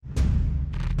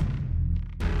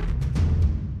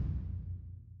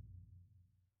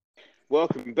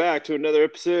Welcome back to another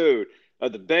episode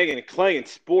of the Bangin' and Clangin'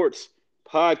 Sports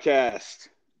Podcast.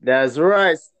 That's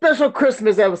right. Special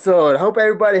Christmas episode. Hope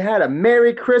everybody had a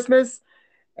Merry Christmas.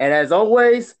 And as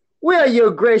always, we are your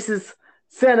gracious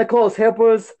Santa Claus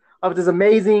helpers of this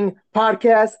amazing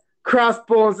podcast.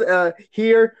 Crossbones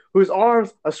here, whose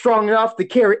arms are strong enough to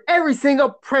carry every single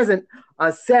present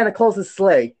on Santa Claus's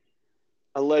sleigh.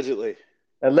 Allegedly.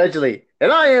 Allegedly.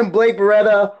 And I am Blake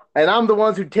Beretta, and I'm the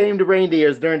ones who tamed the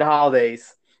reindeers during the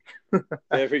holidays.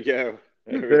 There we go.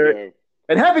 There we go.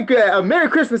 And happy Merry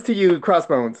Christmas to you,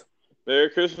 Crossbones. Merry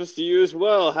Christmas to you as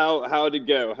well. How'd it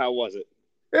go? How was it?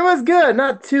 It was good,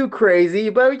 not too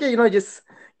crazy, but just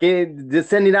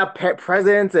sending out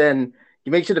presents, and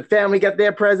you make sure the family got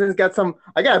their presents.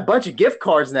 I got a bunch of gift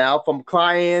cards now from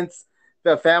clients,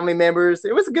 the family members.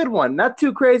 It was a good one, not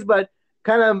too crazy, but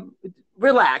kind of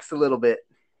relaxed a little bit.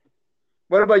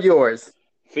 What about yours?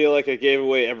 Feel like I gave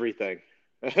away everything.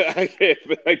 I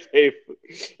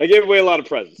gave away a lot of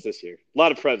presents this year. A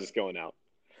lot of presents going out.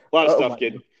 A lot of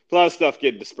stuff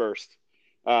getting dispersed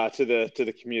to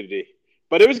the community.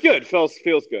 But it was good. Feels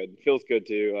good. Feels good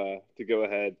to go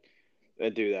ahead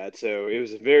and do that. So it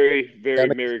was a very, very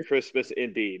Merry Christmas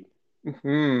indeed.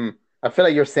 I feel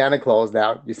like you're Santa Claus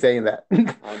now. You're saying that.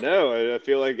 I know. I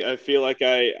feel like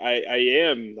I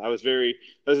am. I was in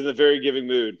a very giving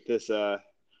mood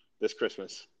this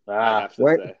Christmas. I have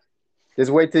to say. Just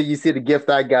wait till you see the gift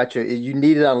I got you. You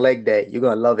need it on leg day. You're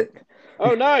gonna love it.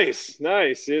 Oh, nice.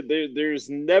 There's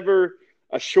never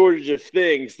a shortage of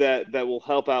things that will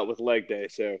help out with leg day.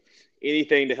 So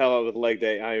anything to help out with leg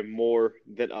day, I am more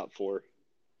than up for.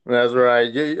 That's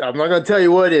right. I'm not gonna tell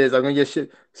you what it is. I'm gonna just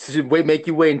make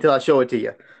you wait until I show it to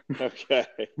you. Okay.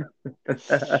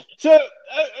 So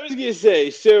I was gonna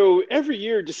say, so every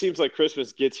year it just seems like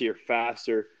Christmas gets here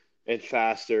faster and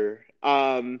faster.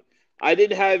 I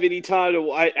didn't have any time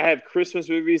to. I have Christmas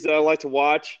movies that I like to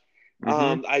watch.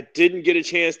 I didn't get a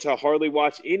chance to hardly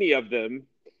watch any of them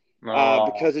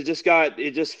because it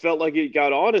just felt like it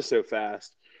got on us so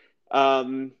fast.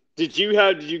 Did you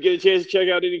get a chance to check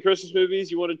out any Christmas movies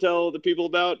you want to tell the people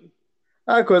about?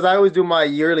 Of course, I always do my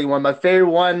yearly one. My favorite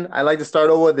one I like to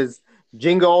start over with is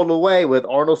Jingle All the Way with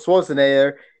Arnold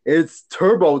Schwarzenegger. It's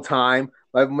Turbo Time.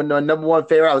 My number one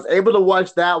favorite. I was able to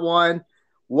watch that one.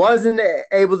 Wasn't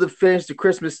able to finish the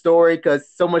Christmas Story because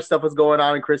so much stuff was going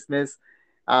on in Christmas.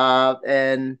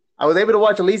 And I was able to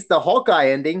watch at least the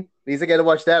Hawkeye ending. At least I get to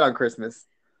watch that on Christmas.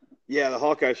 Yeah, the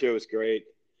Hawkeye show was great.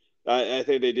 I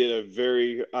think they did a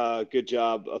very good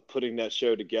job of putting that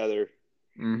show together.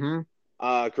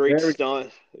 Great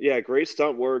stunt. Yeah, great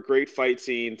stunt work, great fight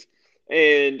scenes,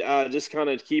 and just kind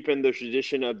of keeping the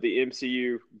tradition of the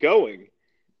MCU going.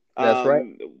 That's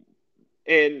right.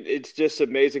 And it's just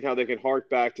amazing how they can hark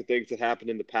back to things that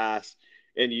happened in the past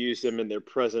and use them in their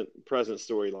present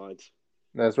storylines.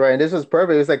 That's right. And this was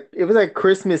perfect. It was like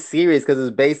Christmas series because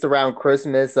it's based around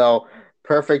Christmas, so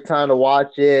perfect time to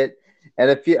watch it. And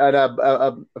a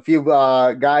few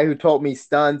guy who taught me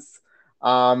stunts.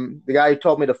 The guy who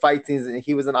taught me the fight scenes, and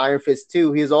he was in Iron Fist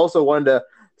too. He was also one of the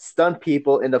stunt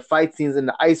people in the fight scenes in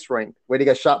the ice rink where they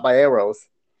got shot by arrows.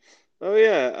 Oh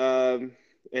yeah.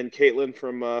 And Caitlin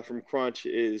from Crunch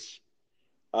is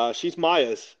she's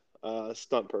Maya's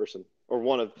stunt person, or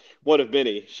one of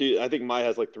many. I think Maya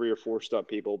has like 3 or 4 stunt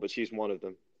people, but she's one of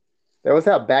them. They always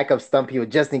have backup stunt people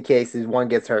just in case one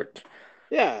gets hurt.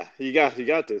 Yeah, you got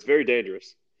this. It's very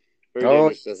dangerous. Very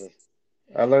dangerous business.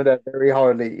 I learned that very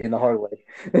hardly in the hard way.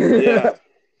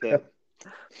 Yeah.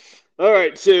 All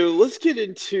right, so let's get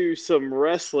into some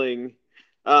wrestling.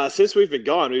 Since we've been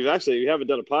gone, we haven't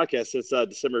done a podcast since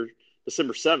December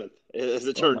 7th, as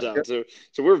it turns out. So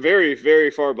we're very,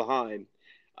 very far behind.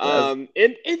 And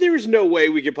there's no way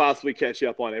we could possibly catch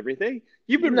up on everything.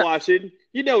 You've been watching.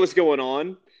 You know what's going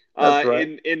on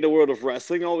in the world of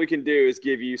wrestling. All we can do is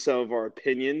give you some of our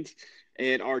opinions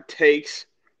and our takes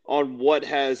on what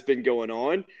has been going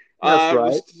on. That's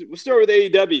right. We'll start with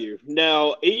AEW.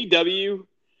 Now, AEW,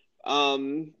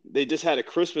 they just had it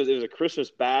was a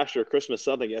Christmas bash or Christmas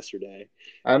something yesterday.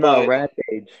 I know,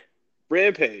 Rampage.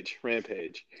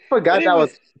 Forgot that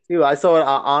was too. I saw it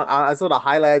I saw the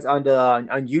highlights on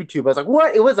YouTube. I was like,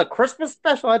 "What? It was a Christmas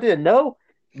special? I didn't know."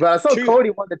 But I saw Cody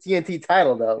won the TNT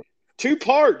title though. 2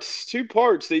 parts.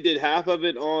 They did half of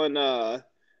it on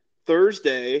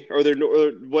Thursday or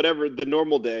whatever the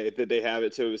normal day that they have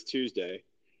it. So it was Tuesday.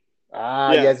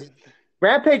 Yes.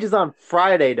 Rampage is on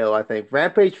Friday though. I think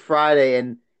Rampage Friday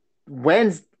and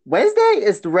Wednesday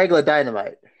is the regular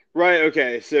Dynamite. Right.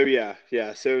 Okay. So yeah.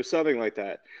 So something like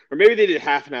that, or maybe they did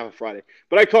half and half on Friday.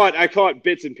 But I caught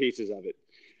bits and pieces of it.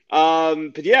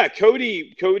 But yeah,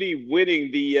 Cody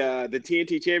winning the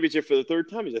TNT championship for the third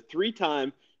time. He's a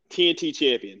three-time TNT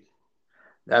champion.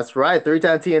 That's right,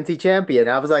 three-time TNT champion.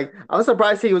 I was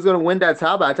surprised he was going to win that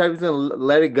title. I thought he was going to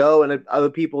let it go and let other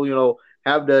people,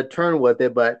 have the turn with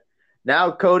it. But now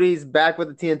Cody's back with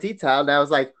the TNT title. Now it's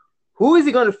like, who is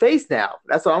he going to face now?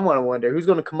 That's what I'm going to wonder. Who's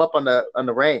going to come up on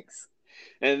the ranks?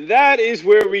 And that is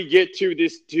where we get to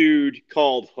this dude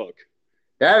called Hook.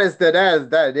 That is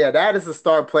the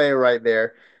star player right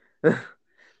there.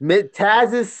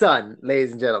 Taz's son,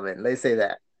 ladies and gentlemen. Let's say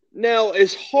that. Now,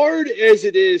 as hard as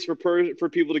it is for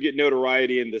people to get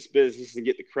notoriety in this business and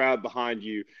get the crowd behind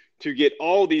you to get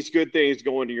all these good things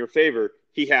going in your favor,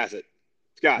 he has it.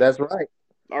 It's got That's it right.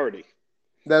 already.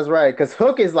 That's right. Because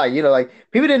Hook is like, like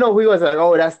people didn't know who he was. Like,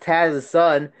 oh, that's Taz's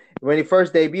son. When he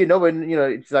first debuted, nobody,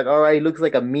 it's like, all right, he looks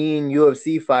like a mean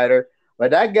UFC fighter.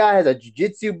 But that guy has a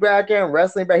jiu-jitsu background,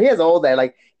 wrestling background. He has all that.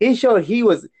 Like he showed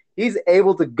he's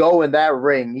able to go in that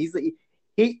ring.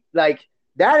 He like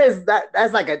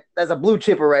that's a blue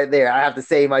chipper right there. I have to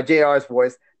say my JR's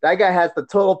voice. That guy has the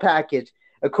total package.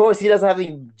 Of course, he doesn't have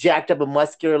any jacked up and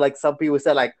muscular like some people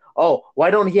said. Like, oh, why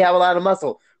don't he have a lot of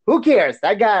muscle? Who cares?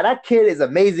 That kid is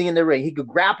amazing in the ring. He could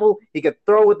grapple. He could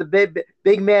throw with the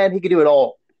big man. He could do it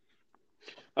all.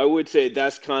 I would say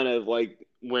that's kind of like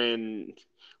when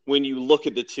you look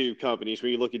at the two companies,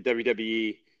 when you look at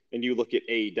WWE and you look at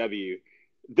AEW,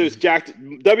 those jacked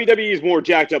WWE is more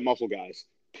jacked up muscle guys.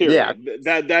 Period.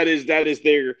 Yeah. That is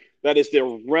their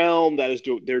realm. That is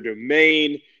their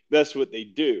domain. That's what they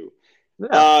do.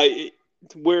 Yeah.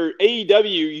 Where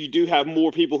AEW, you do have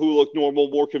more people who look normal,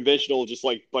 more conventional, just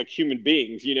like human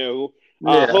beings. Yeah.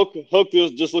 Hook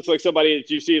just looks like somebody that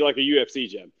you see like a UFC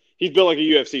gym. He's built like a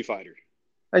UFC fighter.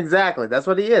 Exactly. That's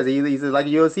what he is. He's like a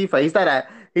UFC fighter.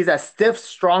 He's that stiff,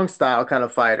 strong style kind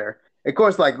of fighter. Of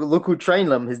course, like look who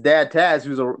trained him. His dad Taz,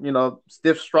 who's a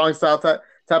stiff, strong style type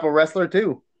of wrestler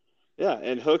too. Yeah,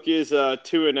 and Hook is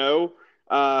 2-0.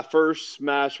 First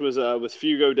match was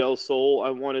Fuego del Sol, I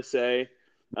want to say.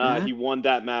 He won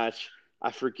that match.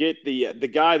 I forget the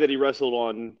guy that he wrestled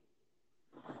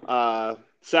on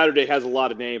Saturday has a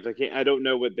lot of names. I don't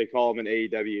know what they call him in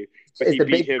AEW, but It's he the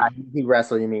beat big him. guy he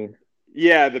wrestled, you mean?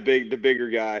 Yeah, the bigger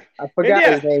guy. I forgot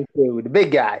Yeah, his name too. The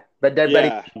big guy. But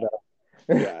yeah,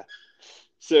 yeah.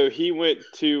 So he went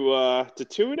to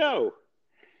 2-0,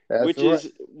 That's which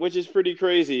right. is pretty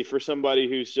crazy for somebody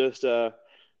who's just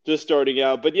starting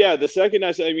out. But yeah, the second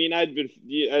I mean, I'd been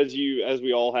as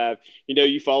we all have,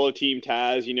 you follow Team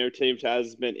Taz. Team Taz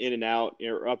has been in and out,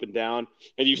 up and down,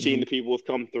 and you've seen the people who've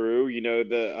come through.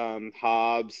 The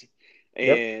Hobbs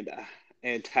Yep.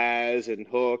 and Taz and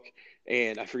Hook,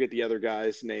 and I forget the other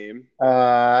guy's name.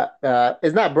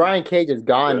 It's not Brian Cage is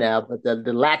gone now, but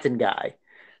the Latin guy.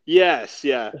 Yes,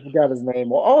 yeah, I forgot his name.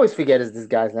 Well, always forget this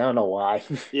guy's name. I don't know why.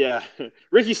 yeah.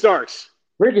 Ricky Starks.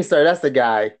 Ricky Star, that's the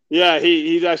guy. Yeah,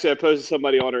 he's actually I posted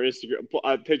somebody on her Instagram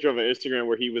a picture of an Instagram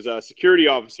where he was a security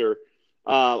officer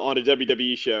on a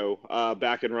WWE show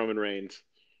back in Roman Reigns.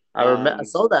 I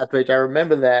saw that picture. I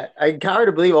remember that. I hard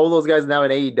to believe all those guys now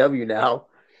in AEW now.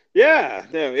 Yeah,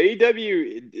 no,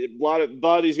 AEW. A lot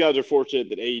of these guys are fortunate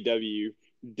that AEW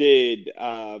did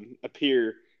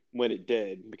appear when it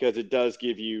did because it does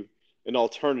give you an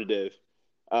alternative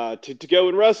to go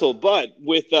and wrestle. But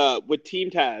with Team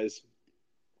Taz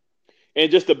and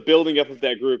just the building up of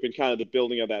that group and kind of the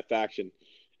building of that faction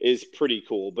is pretty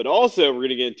cool. But also, we're going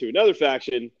to get into another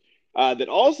faction that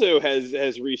also has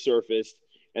resurfaced,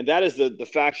 and that is the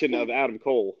faction of Adam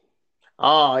Cole.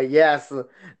 Oh yes, we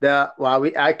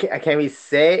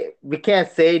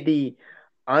can't say the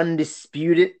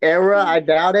undisputed era. I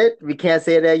doubt it. We can't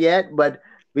say that yet. But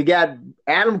we got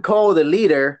Adam Cole, the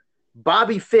leader,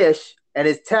 Bobby Fish, and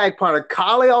his tag partner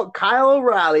Kyle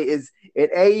O'Reilly is in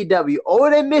AEW. All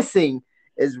they're missing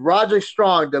is Roderick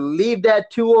Strong to leave that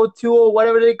 202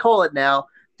 whatever they call it now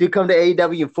to come to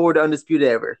AEW and forward the undisputed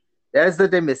era. That's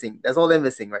what they're missing. That's all they're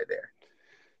missing right there.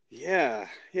 Yeah,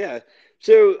 yeah.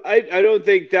 So I don't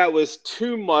think that was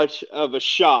too much of a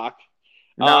shock.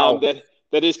 No.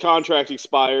 That his contract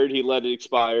expired. He let it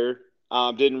expire.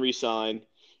 Didn't resign,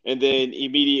 and then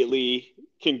immediately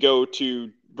can go to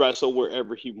wrestle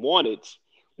wherever he wanted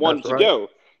That's to right. go.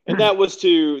 And that was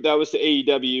to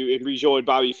AEW and rejoined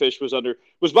Bobby Fish was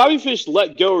Bobby Fish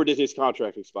let go or did his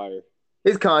contract expire?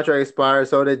 His contract expired,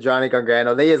 so did Johnny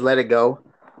Gargano. They just let it go.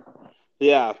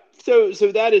 Yeah. So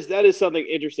that is something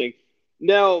interesting.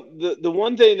 Now, the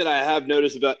one thing that I have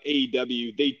noticed about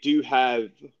AEW,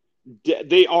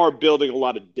 they are building a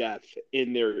lot of depth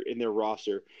in their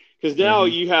roster because now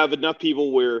you have enough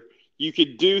people where you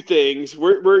could do things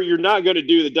where you're not going to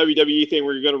do the WWE thing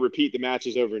where you're going to repeat the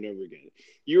matches over and over again.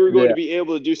 You are going Yeah. to be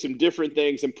able to do some different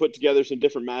things and put together some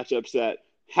different matchups that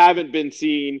haven't been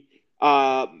seen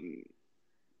on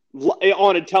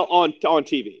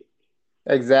TV.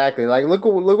 Exactly. Like look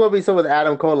what we saw with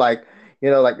Adam Cole. Like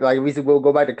we said, we'll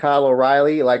go back to Kyle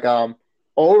O'Reilly. Like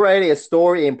already a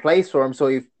story in place for him, so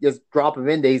you just drop him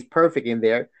in there. He's perfect in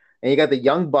there. And you got the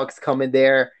Young Bucks coming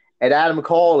there, and Adam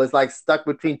Cole is like stuck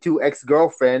between two ex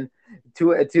girlfriend, two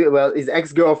well his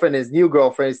ex girlfriend, his new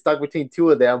girlfriend is stuck between two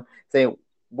of them, saying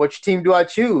which team do I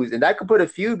choose? And that could put a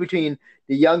feud between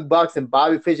the Young Bucks and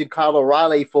Bobby Fish and Kyle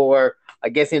O'Reilly for I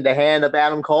guess in the hand of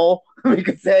Adam Cole. We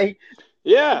could say.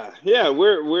 Yeah, yeah.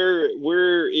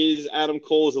 Where is Adam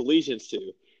Cole's allegiance to?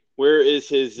 Where is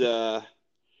his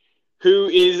who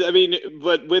is I mean,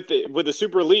 but with the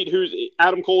super elite, who's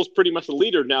Adam Cole's pretty much the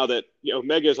leader now that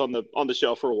Omega's on the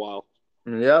shelf for a while.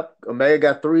 Yep. Omega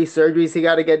got 3 surgeries he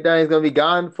got to get done. He's gonna be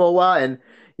gone for a while, and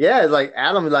yeah, it's like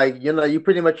Adam, like you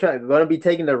pretty much gonna be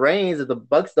taking the reins if the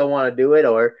Bucks don't want to do it,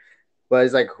 or but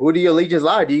it's like who do your allegiance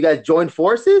lie? Do you guys join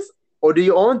forces or do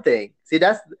your own thing? See,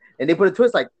 that's and they put a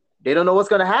twist like they don't know what's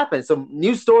gonna happen. So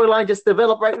new storyline just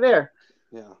developed right there.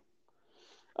 Yeah.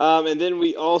 And then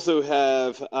we also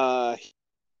have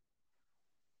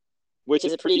which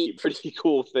is a pretty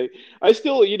cool thing. I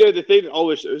still, the thing that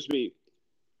always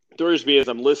throws me as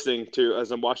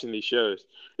I'm watching these shows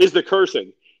is the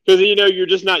cursing because you're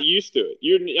just not used to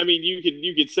it. I mean,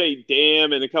 you could say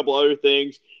damn and a couple other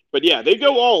things, but yeah, they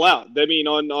go all out. I mean,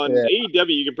 on Yeah.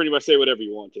 AEW, you can pretty much say whatever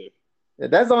you want to.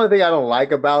 That's the only thing I don't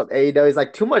like about AEW. It's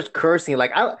like too much cursing.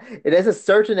 Like there's a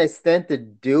certain extent to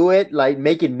do it. Like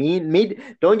make it mean.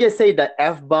 Don't just say the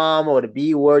F bomb or the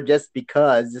B word just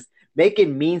because. Just make it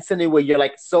mean something where you're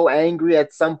like so angry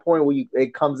at some point where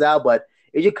it comes out. But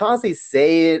if you constantly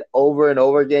say it over and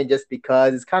over again just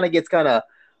because, it kind of gets kind of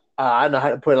I don't know how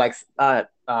to put it, like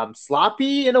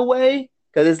sloppy in a way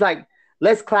because it's like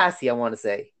less classy. I want to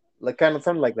say like kind of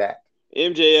something like that.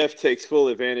 MJF takes full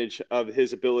advantage of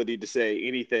his ability to say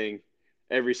anything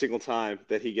every single time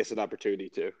that he gets an opportunity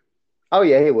to. Oh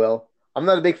yeah, he will. I'm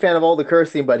not a big fan of all the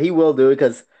cursing, but he will do it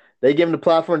because they give him the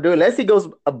platform to do it. Unless he goes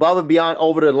above and beyond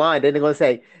over the line, then they're gonna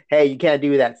say, "Hey, you can't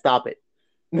do that. Stop it."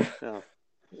 Oh.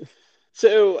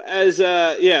 So as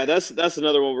that's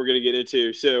another one we're going to get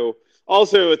into. So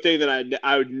also a thing that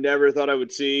I would never thought I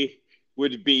would see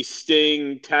would be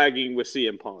Sting tagging with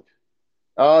CM Punk.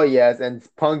 Oh yes, and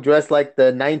Punk dressed like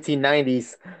the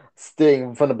 1990s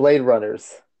Sting from the Blade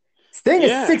Runners. Sting is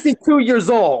Yeah, 62 years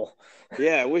old.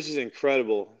 yeah, which is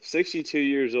incredible. 62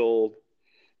 years old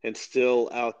and still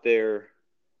out there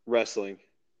wrestling.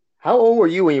 How old were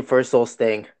you when you first saw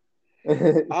Sting?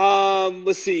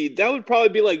 Let's see. That would probably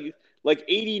be like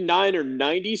 89 or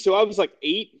 90. So I was like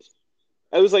 8.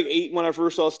 I was like 8 when I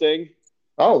first saw Sting.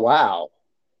 Oh wow,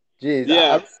 jeez,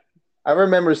 Yeah. I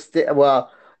remember Sting. Well,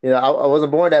 I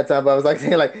wasn't born that time, but I was like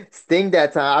saying like Sting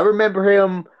that time. I remember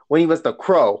him when he was the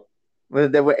Crow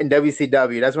when they were in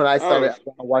WCW. That's when I Oh, started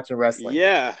watching wrestling.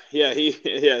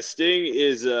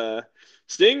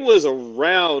 Sting was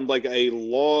around like a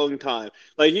long time.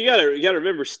 Like you gotta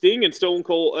remember Sting and Stone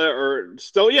Cold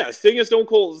Sting and Stone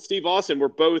Cold Steve Austin were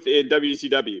both in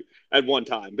WCW at one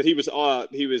time, but he was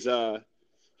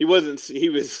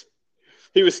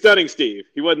Stunning Steve.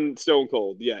 He wasn't Stone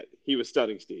Cold yet. He was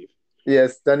Stunning Steve. Yeah,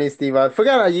 Stunning Steve. I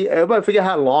forgot everybody forget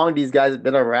how long these guys have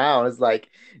been around. It's like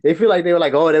they feel like they were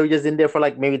like, oh, they were just in there for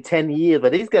like maybe 10 years,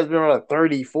 but these guys have been around like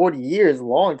 30, 40 years, a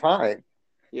long time.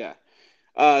 Yeah.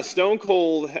 Stone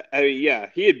Cold, yeah,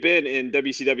 he had been in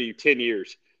WCW 10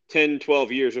 years, 10,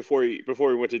 12 years before he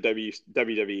went to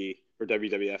WWE or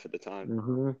WWF at the time.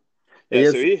 Mm-hmm.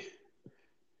 Yeah, so Yes, he,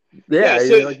 yeah, yeah,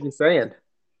 so like you're saying.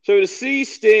 so to see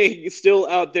Sting still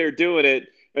out there doing it,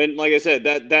 and like I said,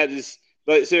 that is,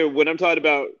 but so when I'm talking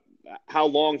about how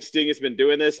long Sting has been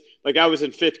doing this, like I was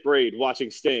in 5th grade watching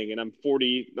Sting, and I'm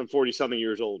 40 something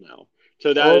years old now. So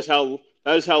Oh,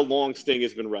 that is how long Sting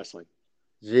has been wrestling.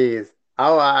 jeez.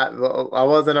 I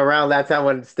wasn't around that time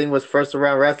when Sting was first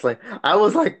around wrestling. I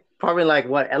was like probably like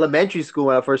what elementary school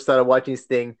when I first started watching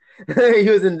Sting. He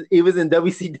was in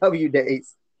WCW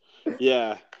days.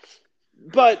 Yeah,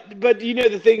 but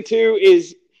the thing too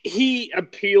is he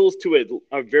appeals to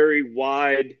a very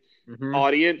wide Hmm.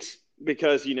 audience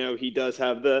because he does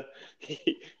have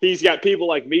he's got people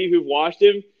like me who've watched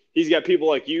him. He's got people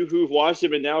like you who've watched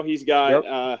him, and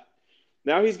Yep.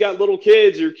 now he's got little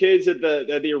kids or kids at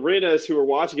the arenas who are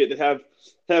watching it that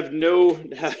have no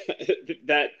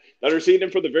that are seeing him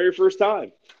for the very first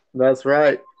time. That's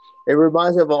right. It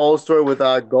reminds me of an old story with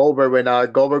Goldberg when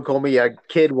Goldberg called me a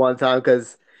kid one time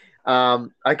because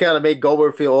I kind of made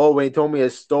Goldberg feel old when he told me a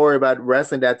story about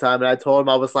wrestling that time, and I told him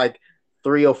I was like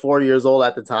 3 or 4 years old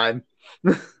at the time.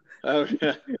 Oh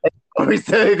yeah,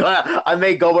 I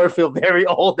made Goldberg feel very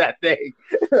old that day.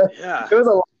 yeah. It was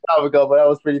a long time ago, but that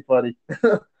was pretty funny.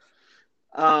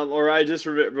 Or I just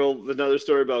remember another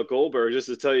story about Goldberg. Just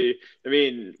to tell you, I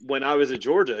mean, when I was at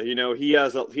Georgia, he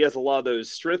has a lot of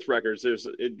those strength records.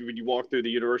 When you walk through the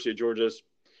University of Georgia's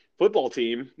football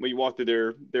team, when you walk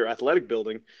through their athletic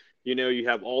building, you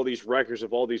have all these records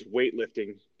of all these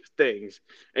weightlifting things.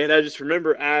 And I just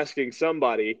remember asking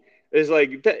somebody, "Is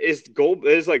like that is Gold?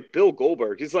 Is like Bill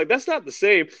Goldberg?" He's like, "That's not the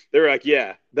same." They're like,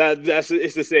 "Yeah, that's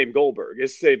it's the same Goldberg.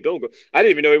 It's the same Bill. I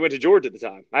didn't even know he went to Georgia at the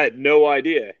time. I had no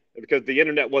idea because the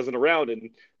internet wasn't around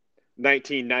in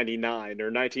 1999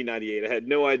 or 1998. I had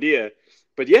no idea."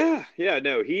 But yeah,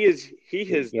 no, he has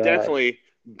Yeah. definitely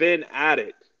been at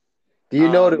it. Do you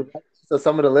know Um,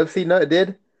 some of the lifts he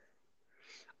did?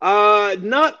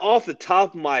 not off the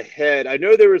top of my head. I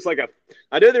know there was like a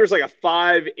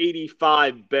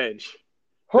 585 bench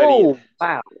that Oh,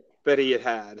 wow. he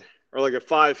had, or like a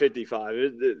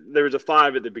 555. There was a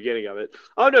five at the beginning of it.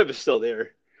 I don't know if it's still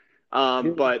there.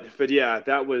 But yeah,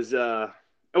 that was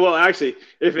well, actually,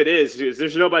 if it is,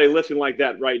 there's nobody lifting like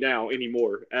that right now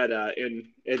anymore at in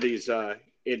these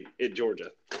in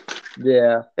Georgia.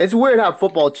 Yeah, it's weird how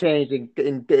football changed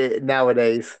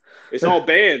nowadays. It's all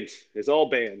bands. It's all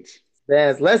bands.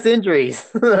 There's less injuries.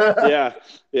 Yeah,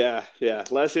 yeah.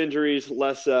 Less injuries,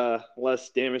 less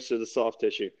damage to the soft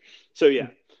tissue. So yeah.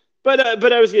 But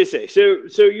I was gonna say,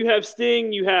 so you have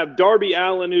Sting, you have Darby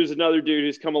Allin, who's another dude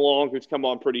who's come along, who's come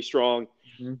on pretty strong.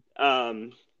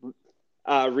 Um,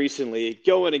 Recently,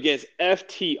 going against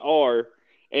FTR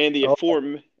and Oh,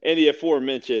 the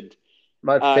aforementioned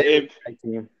my uh, favorite M- tag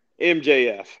team.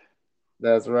 MJF.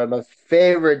 That's right, my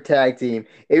favorite tag team.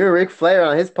 Even Ric Flair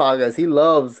on his podcast, he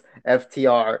loves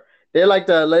FTR. They're like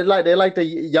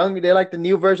the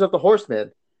new version of the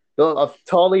Horsemen, of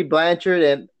Tully Blanchard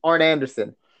and Arn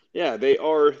Anderson. Yeah, they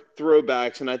are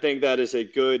throwbacks, and I think that is a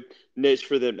good niche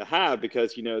for them to have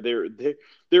because you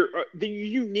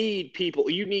need people,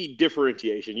 you need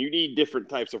differentiation, you need different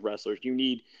types of wrestlers, you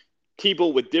need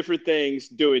people with different things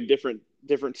doing different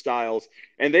styles,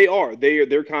 and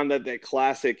they're kind of that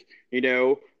classic,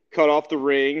 cut off the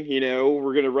ring,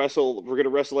 we're gonna wrestle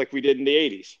like we did in the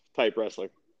 '80s type wrestling.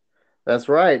 That's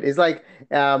right. It's like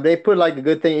they put like a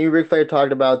good thing. Ric Flair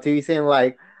talked about too. He's saying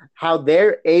like how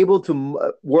they're able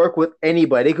to work with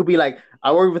anybody. They could be like,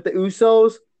 I work with the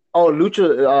Usos. Oh,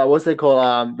 Lucha. What's it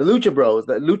called? The Lucha Bros.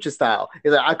 The Lucha style.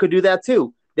 He's like, I could do that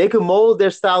too. They could mold their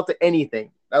style to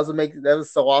anything. That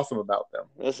was so awesome about them.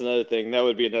 That's another thing. That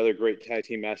would be another great tag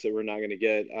team match that we're not going to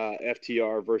get.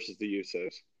 FTR versus the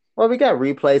Usos. Well, we got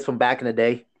replays from back in the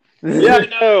day. Yeah,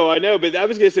 I know, but I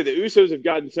was going to say the Usos have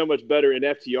gotten so much better, and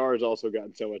FTR has also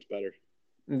gotten so much better.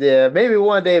 Yeah, maybe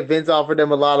one day if Vince offered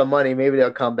them a lot of money, maybe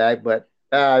they'll come back. But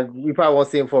we probably won't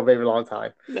see them for a very long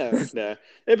time. No.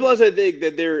 And plus, I think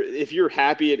that if you're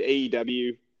happy at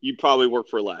AEW, you probably work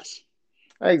for less.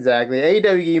 Exactly. AEW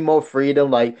give you more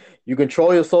freedom. Like you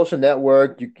control your social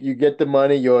network. You get the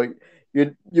money.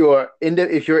 If you're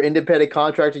an independent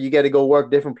contractor, you get to go work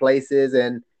different places,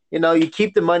 and you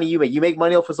keep the money you make. You make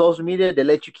money off of social media. They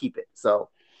let you keep it. So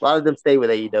a lot of them stay with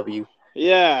AEW.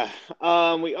 Yeah.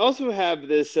 We also have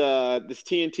this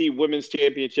TNT Women's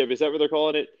Championship. Is that what they're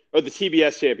calling it? Or the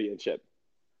TBS Championship?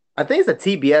 I think it's a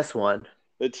TBS one.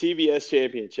 The TBS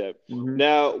Championship. Hmm.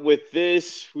 Now, with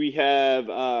this, we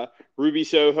have Ruby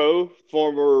Soho,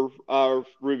 former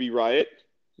Ruby Riot.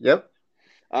 Yep.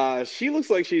 She looks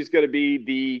like she's going to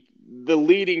be the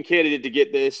leading candidate to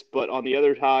get this, but on the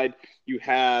other side, you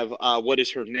have what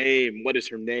is her name? What is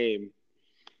her name?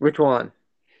 Which one?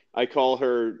 I call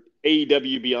her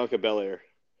AEW Bianca Belair.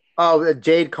 Oh,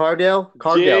 Jade Cargill.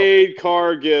 Cargill. Jade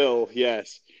Cargill,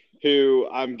 yes, who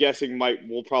I'm guessing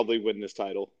will probably win this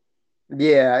title.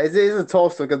 Yeah, it's a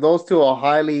toss because those two are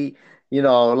highly,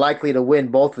 likely to win.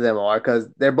 Both of them are because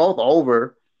they're both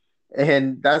over.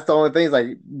 And that's the only thing. Is like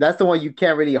that's the one you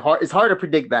can't really hard. It's hard to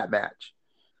predict that match.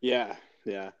 Yeah,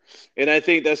 and I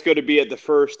think that's going to be at the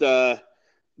first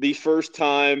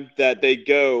time that they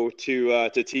go to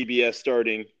TBS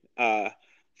starting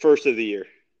first of the year.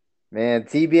 Man,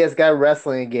 TBS got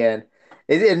wrestling again.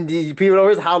 And people don't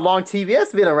realize how long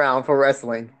TBS been around for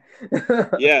wrestling.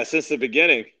 Yeah, since the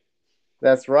beginning.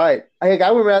 That's right. I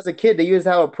remember as a kid they used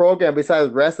to have a program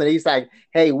besides wrestling. He's like,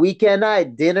 "Hey, weekend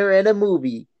night, dinner and a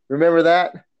movie." Remember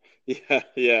that?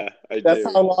 Yeah, I That's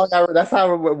do. how long. That's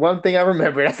how one thing I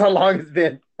remember. That's how long it's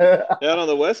been. And on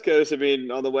the West Coast, I mean,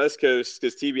 on the West Coast,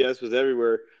 because TBS was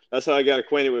everywhere. That's how I got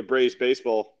acquainted with Braves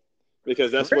baseball,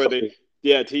 because that's where they Really?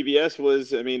 Yeah, TBS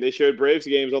was. I mean, they showed Braves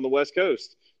games on the West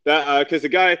Coast. That because the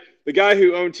guy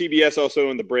who owned TBS also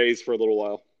owned the Braves for a little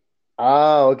while.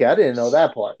 Oh, okay. I didn't know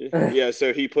that part. Yeah,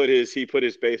 so he put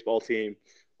his baseball team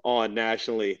on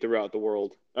nationally throughout the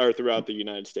world or throughout the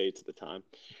United States at the time.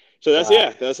 So that's Wow.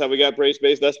 yeah, that's how we got Braves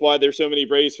base. That's why there's so many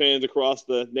Braves fans across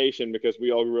the nation because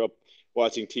we all grew up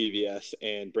watching TBS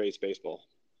and Braves baseball.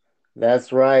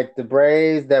 That's right. The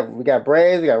Braves that we got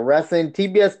wrestling.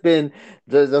 TBS been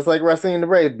just like wrestling in the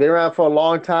Braves, been around for a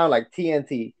long time, like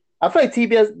TNT. I feel like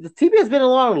TBS been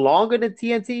around longer than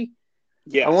TNT.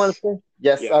 I want Yes. to say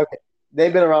yes. Yeah. Okay, they've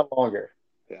Yeah. been around longer.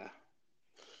 Yeah.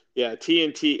 Yeah.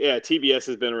 TNT. Yeah. TBS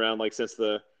has been around like since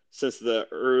the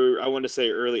I want to say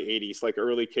early '80s, like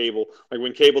early cable, like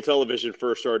when cable television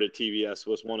first started. TBS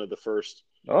was one of the first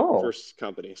Oh, first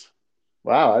companies.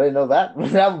 wow! I didn't know that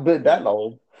that been Yeah. that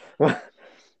old. Yeah.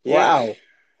 Wow.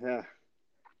 Yeah.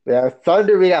 Yeah,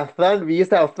 Thunder. We got Thunder. We used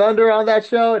to have Thunder on that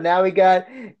show. Now we got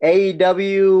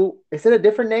AEW. Is it a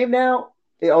different name now?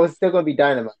 Oh, it's still gonna be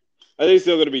Dynamite. I think it's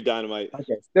still going to be Dynamite.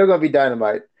 Okay, still gonna be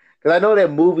Dynamite because I know they're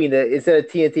moving it. Instead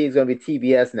of TNT, it's gonna be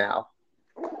TBS now.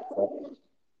 So,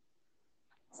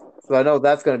 so I know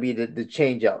that's gonna be the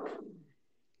change up.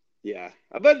 Yeah,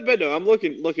 but no, I'm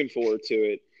looking forward to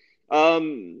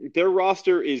it. Their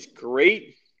roster is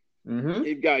great. Hmm.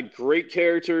 They've got great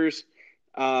characters.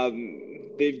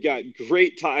 They've got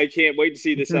great. I can't wait to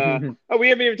see this. Oh, we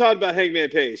haven't even talked about Hangman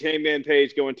Page. Hangman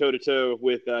Page going toe to toe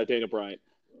with Dana Bryant.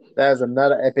 That is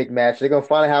another epic match. They're gonna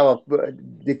finally have a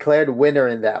declared winner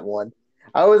in that one.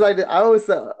 I always like to, I always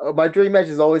my dream match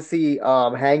is always see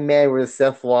Hangman versus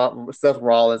Seth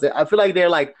Rollins. I feel like they're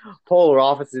like polar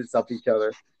opposites of each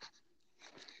other.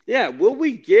 Yeah, will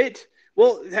we get?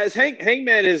 Well, has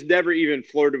Hangman has never even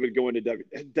flirted with going to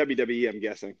WWE. I'm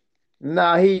guessing.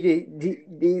 Nah,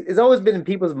 it's always been in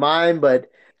people's mind, but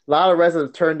a lot of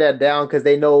wrestlers turn that down because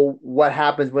they know what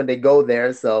happens when they go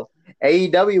there. So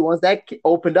AEW, once that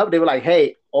opened up, they were like,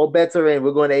 "Hey, all bets are in.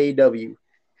 We're going to AEW."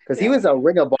 Because he Yeah, was a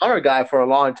Ring of Honor guy for a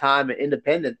long time in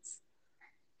Independence.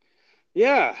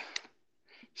 yeah.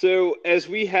 So as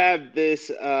we have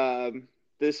this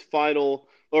final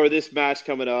or this match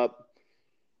coming up,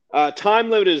 time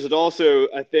limit is also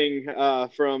a thing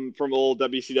from old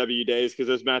WCW days because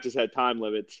those matches had time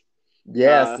limits.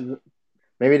 Yes, Uh,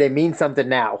 maybe they mean something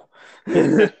now.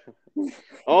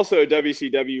 also, a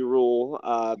WCW rule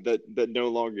that no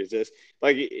longer exists.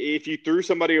 Like if you threw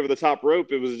somebody over the top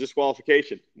rope, it was a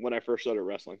disqualification when I first started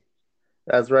wrestling.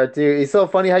 That's right, too. It's so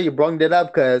funny how you brung that up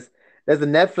because there's a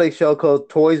Netflix show called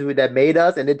That Made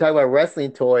Us, and they talk about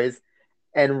wrestling toys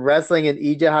and wrestling in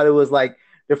Egypt. How it was like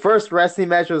the first wrestling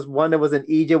match was one that was in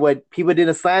Egypt where people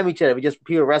didn't slam each other, but just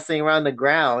people wrestling around the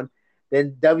ground.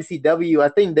 Then WCW, I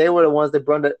think they were the ones that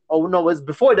brought the. Oh no, it was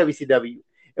before WCW.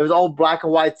 It was all black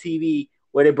and white TV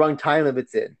where they brought time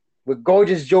limits in with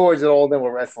Gorgeous George and all of them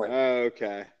were wrestling.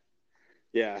 Okay,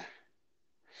 yeah.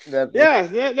 That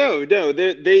Yeah, no.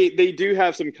 They do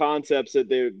have some concepts that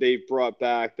they've brought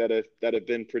back that have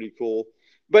been pretty cool.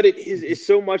 But it is it's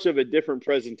so much of a different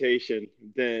presentation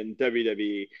than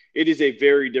WWE. It is a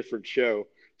very different show.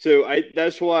 So I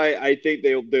that's why I think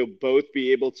they'll both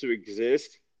be able to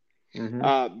exist.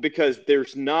 mm-hmm. Because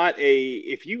there's not a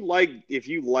if you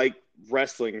like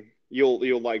wrestling,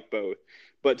 you'll like both.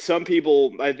 But some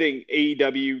people, I think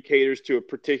AEW caters to a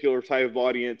particular type of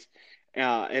audience,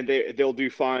 and they'll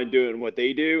do fine doing what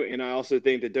they do. And I also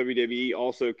think that WWE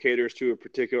also caters to a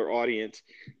particular audience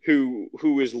who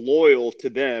is loyal to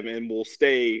them and will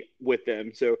stay with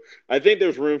them. So I think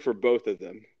there's room for both of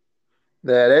them.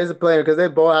 Yeah, there's a player because they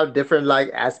both have different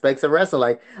like aspects of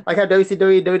wrestling. Like how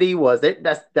WCW WWE was.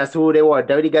 That's who they were.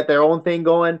 WWE got their own thing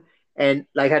going, and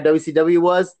like how WCW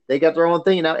was, they got their own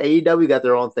thing. And now AEW got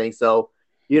their own thing. So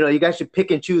you guys should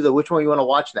pick and choose of which one you want to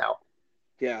watch now.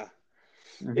 Yeah.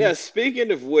 Hmm. Yeah,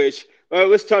 speaking of which,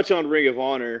 let's touch on Ring of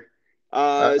Honor.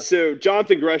 Uh, So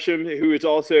Jonathan Gresham, who is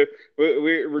also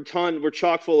we're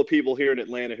chock full of people here in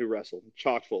Atlanta who wrestle.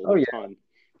 Chock full. oh yeah,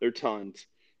 They're tons.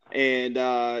 And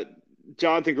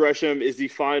Jonathan Gresham is the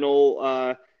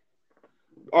final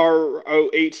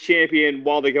ROH champion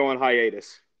while they go on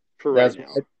hiatus for right that's now.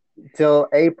 right. Till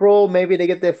April, maybe they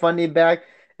get their funding back.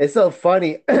 It's so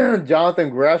funny, Jonathan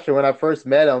Gresham. When I first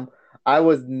met him, I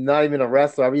was not even a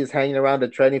wrestler. I was just hanging around the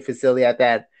training facility at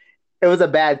that. It was a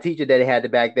bad teacher that he had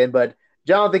back then, but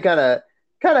Jonathan kind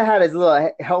of had his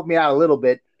little help me out a little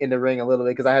bit in the ring a little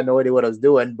bit because I had no idea what I was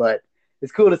doing. But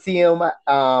it's cool to see him,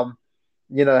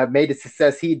 have made the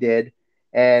success he did.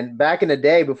 And back in the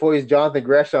day, before he was Jonathan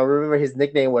Gresham, I remember his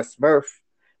nickname was Smurf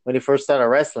when he first started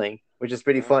wrestling, which is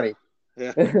pretty Uh, funny.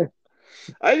 yeah.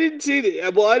 I didn't see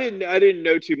the well. I didn't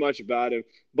know too much about him,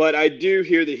 but I do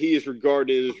hear that he is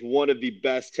regarded as one of the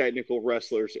best technical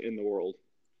wrestlers in the world.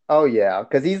 Oh yeah,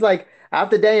 because he's like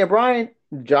after Daniel Bryan,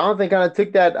 Jonathan kind of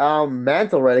took that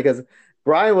mantle already because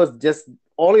Bryan was just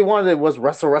all he wanted was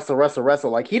wrestle, wrestle, wrestle,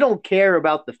 wrestle. Like he don't care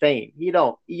about the fame. He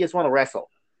don't. He just want to wrestle,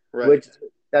 Right. which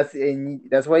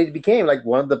that's why he became like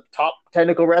one of the top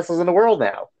technical wrestlers in the world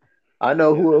now. I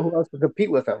know Yeah. who else to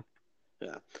compete with him.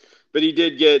 Yeah. But he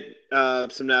did get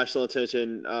some national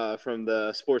attention from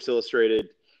the Sports Illustrated.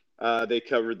 They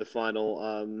covered the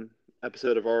final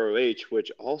episode of ROH,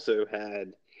 which also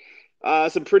had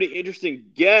some pretty interesting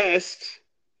guests,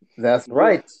 That's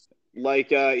right. like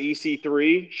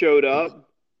EC3 showed up.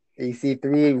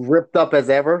 EC3 ripped up as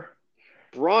ever.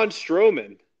 Braun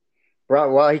Strowman.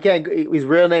 Bro, well, he can't. His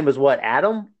real name is what?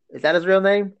 Adam? Is that his real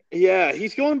name? Yeah,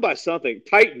 he's going by something.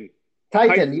 Titan.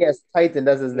 Titan. Titan. Yes, Titan.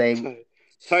 That's his name.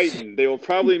 Titan. They will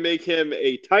probably make him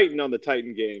a Titan on the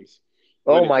Titan games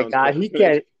when Oh he my comes God, back. he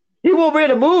can't. He won't be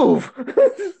able to move.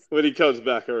 When he comes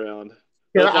back around,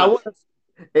 Yeah, he'll find.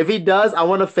 if he does, I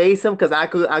want to face him because I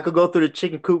could go through the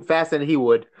chicken coop faster than he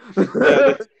would.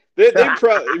 Yeah, they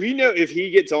probably if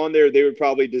he gets on there, they would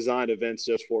probably design events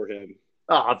just for him.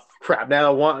 Oh crap! Now I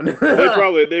want.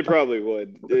 They probably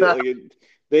would. They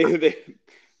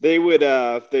they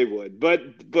would. But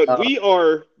Uh, we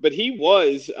are. But he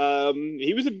was a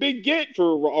big get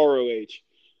for ROH.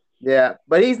 yeah,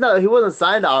 but he's not. He wasn't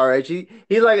signed to RH.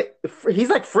 He's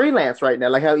like freelance right now.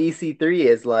 Like how EC3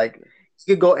 is. Like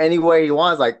he could go anywhere he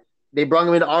wants. Like they brought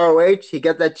him into ROH. He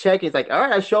got that check. He's like, all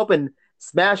right, I show up and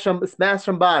smash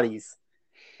some bodies.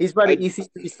 He's part of I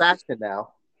EC3's faction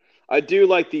now. I do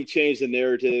like the change the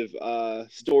narrative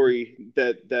story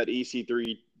that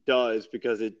EC3 does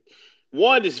because it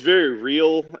one is very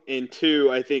real and two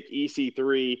I think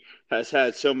EC3 has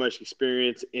had so much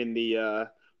experience in the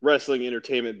wrestling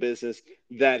entertainment business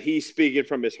that he's speaking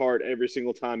from his heart every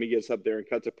single time he gets up there and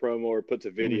cuts a promo or puts a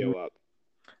Mhm. video up.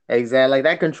 Exactly. Like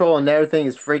that control and everything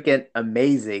is freaking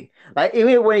amazing. Like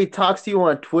even when he talks to you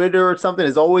on Twitter or something,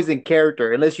 is always in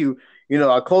character, unless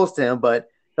are close to him, but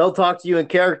he'll talk to you in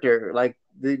character. Like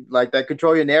that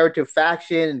control your narrative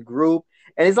faction and group.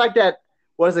 And it's like that,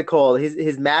 what is it called?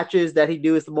 His matches that he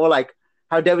do is more like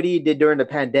how WWE did during the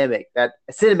pandemic, that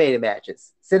cinematic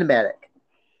matches. Cinematic.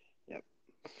 Yep.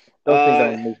 Those things are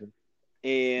Uh, amazing.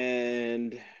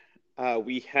 and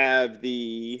we have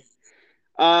the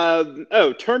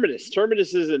Terminus.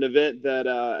 Terminus is an event that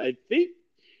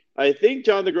I think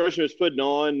John the Grocer was putting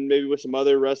on, maybe with some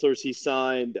other wrestlers. He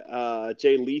signed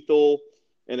Jay Lethal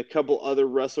and a couple other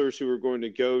wrestlers who were going to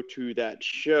go to that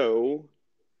show.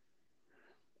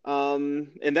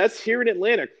 And that's here in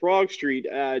Atlanta, Krog Street,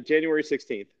 January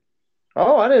 16th.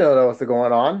 Oh, I didn't know that was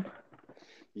going on.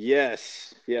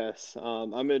 Yes, yes.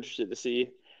 I'm interested to see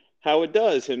how it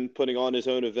does, him putting on his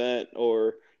own event,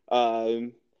 or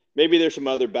maybe there's some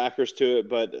other backers to it,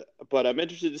 but I'm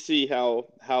interested to see how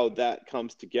that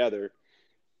comes together.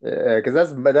 Yeah,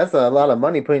 because that's a lot of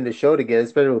money putting the show together,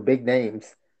 especially with big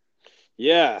names.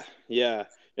 Yeah, yeah.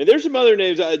 And there's some other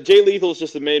names. Jay Lethal's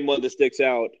just the main one that sticks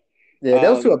out. Yeah,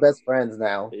 those two are Um, best friends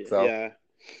now. So yeah.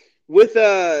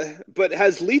 But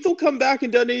has Lethal come back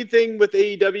and done anything with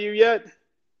AEW yet?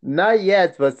 not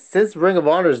yet, but since Ring of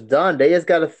Honor's done, they just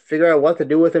got to figure out what to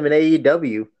do with him in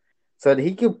AEW, so that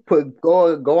he can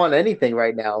go on anything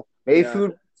right now. Maybe Yeah.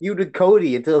 feud with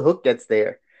Cody until Hook gets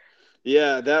there.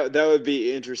 Yeah, that would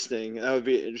be interesting. That would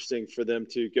be interesting for them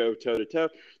to go toe to toe.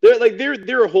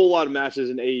 There are a whole lot of matches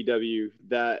in AEW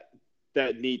that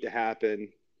need to happen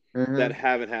that Hmm.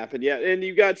 haven't happened yet. And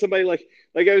you got somebody like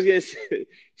I was gonna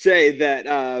say that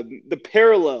the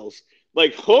parallels,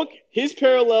 like Hook, his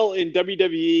parallel in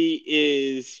WWE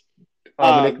is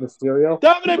Dominic um, Mysterio.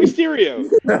 Dominic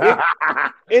Mysterio.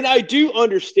 And I do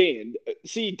understand.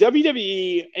 See,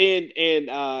 WWE and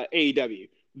AEW,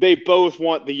 they both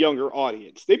want the younger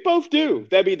audience. They both do.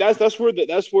 I mean, that's where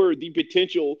the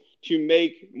potential to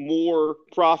make more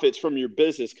profits from your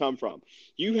business come from.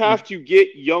 You have to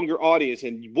get younger audience,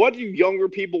 and what do younger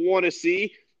people want to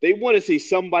see? They want to see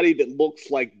somebody that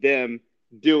looks like them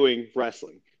doing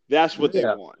wrestling. That's what they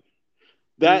Yeah. want.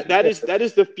 That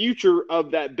is the future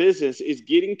of that business is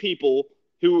getting people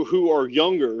who are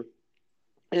younger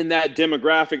in that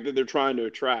demographic that they're trying to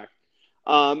attract.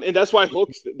 And that's why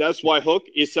Hook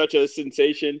is such a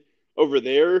sensation over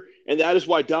there, and that is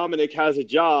why Dominic has a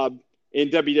job in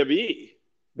WWE.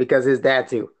 Because his dad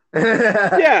too.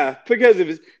 Yeah, because of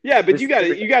his but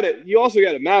Mysterio. you also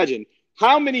got to imagine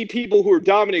how many people who are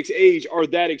Dominic's age are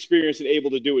that experienced and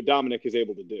able to do what Dominic is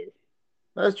able to do.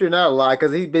 That's true, not a lot,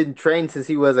 because he's been trained since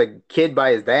he was a kid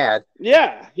by his dad.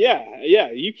 Yeah.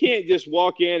 You can't just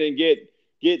walk in and get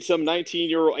some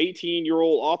 19-year-old,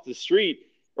 18-year-old off the street,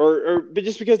 but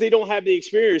just because they don't have the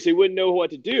experience, they wouldn't know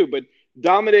what to do. But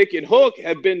Dominic and Hook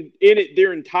have been in it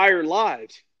their entire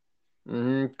lives.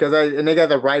 Because and they got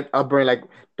the right upbringing. Like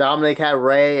Dominic had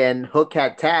Ray and Hook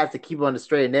had Taz to keep him on the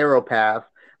straight and narrow path.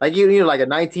 Like like a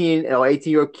 19 or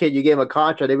 18-year-old kid, you gave him a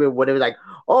contract, they would like,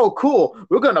 oh, cool,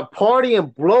 we're gonna party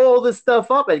and blow all this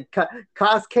stuff up and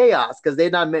cause chaos because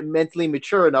they're not mentally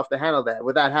mature enough to handle that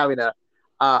without having a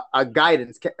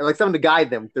guidance, like someone to guide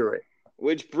them through it.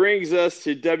 Which brings us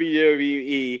to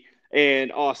WWE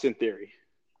and Austin Theory.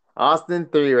 Austin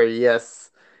Theory,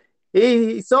 yes.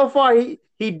 So far he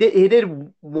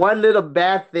did one little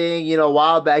bad thing, a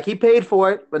while back. He paid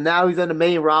for it, but now he's on the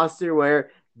main roster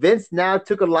where Vince now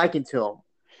took a liking to him.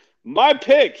 My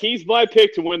pick. He's my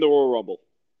pick to win the Royal Rumble.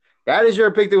 That is your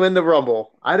pick to win the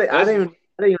Rumble. That's I didn't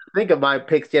even think of my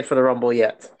picks yet for the Rumble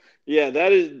yet. Yeah,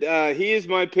 that is he is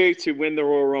my pick to win the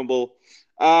Royal Rumble.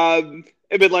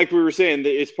 But like we were saying,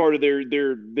 it's part of their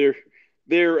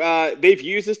they've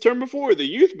used this term before, the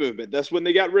youth movement. That's when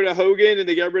they got rid of Hogan and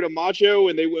they got rid of Macho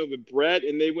and they went with Brett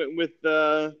and they went with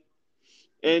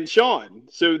and Shawn.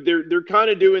 So they're kind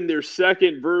of doing their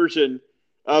second version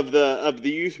of the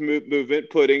youth movement,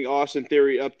 putting Austin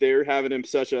Theory up there, having him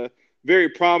such a very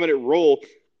prominent role.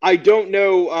 I don't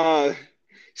know.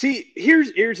 See,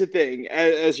 here's the thing,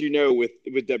 as you know, with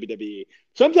WWE,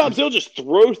 sometimes they'll just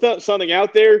throw something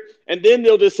out there, and then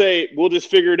they'll just say, "We'll just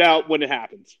figure it out when it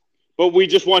happens," but we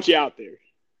just want you out there.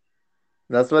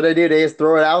 That's what they do. They just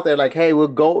throw it out there like, hey, we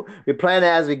plan it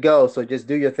as we go, so just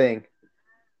do your thing.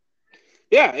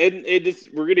 Yeah, and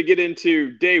we're gonna get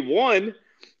into day one.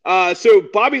 So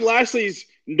Bobby Lashley's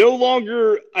no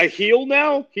longer a heel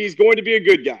now; he's going to be a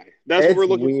good guy. That's what It's we're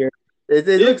looking. weird.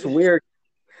 It looks weird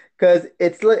because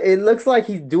it looks like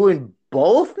he's doing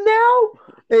both now.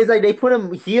 It's like they put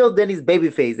him heel, then he's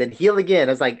babyface, and heel again.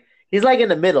 It's like he's like in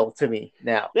the middle to me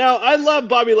now. Now, I love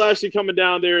Bobby Lashley coming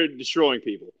down there and destroying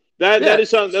people. That Yeah, is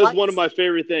something. That's one of my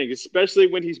favorite things, especially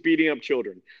when he's beating up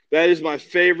children. That is my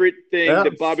favorite thing yeah.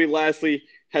 that Bobby Lashley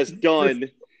has done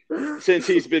since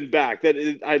he's been back.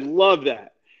 I love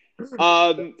that.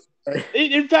 Um,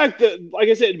 in fact, like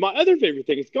I said, my other favorite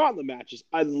thing is gauntlet matches.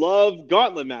 I love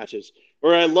gauntlet matches,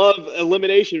 or I love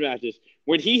elimination matches.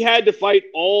 When he had to fight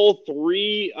all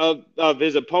three of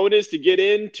his opponents to get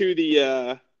into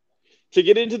the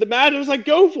match, I was like,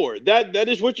 go for it. That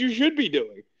is what you should be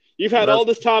doing. You've had all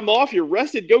this time off. You're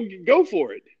rested. Go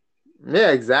for it.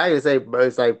 Yeah, exactly.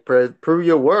 It's like prove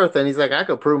your worth, and he's like, I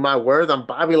could prove my worth. I'm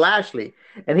Bobby Lashley,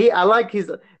 and I like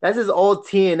that's his old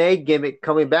TNA gimmick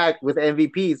coming back with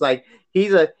MVP. He's like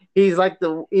what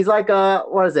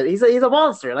is it? He's a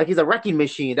monster. Like he's a wrecking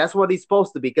machine. That's what he's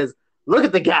supposed to be. Because look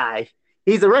at the guy.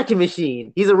 He's a wrecking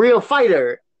machine. He's a real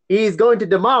fighter. He's going to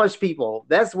demolish people.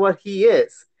 That's what he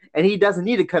is, and he doesn't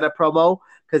need to cut a promo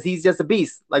because he's just a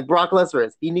beast like Brock Lesnar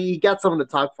is. He got someone to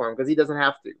talk for him because he doesn't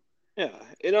have to. Yeah,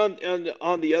 and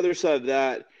on the other side of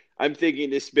that, I'm thinking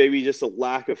this maybe just a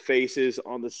lack of faces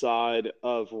on the side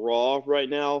of Raw right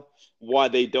now. Why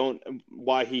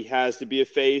he has to be a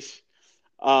face.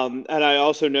 And I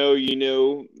also know,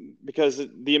 because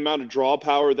the amount of draw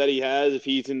power that he has, if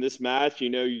he's in this match,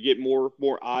 you get more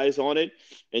eyes on it,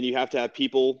 and you have to have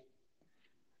people.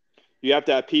 You have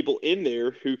to have people in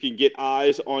there who can get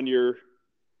eyes on your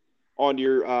on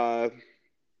your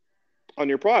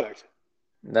product.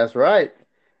 That's right.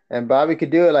 And Bobby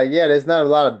could do it. Like, yeah, there's not a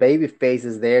lot of baby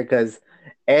faces there because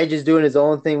Edge is doing his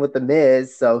own thing with the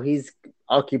Miz, so he's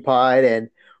occupied. And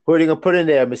who are they gonna put in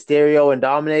there? Mysterio and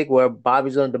Dominic, where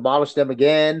Bobby's gonna demolish them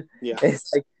again. Yeah.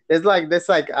 It's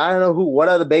like I don't know what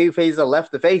other baby faces are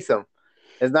left to face him.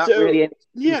 There's not really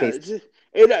any faces.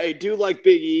 And I do like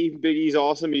Big E. Big E's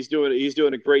awesome. He's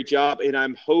doing a great job, and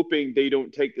I'm hoping they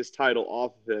don't take this title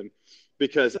off of him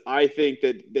because I think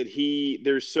that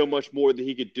there's so much more that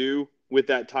he could do with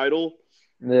that title.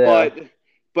 Yeah.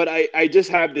 But I just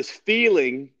have this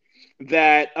feeling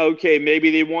that okay, maybe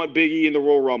they want Big E in the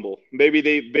Royal Rumble. Maybe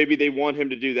they want him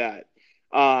to do that.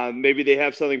 Maybe they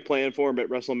have something planned for him at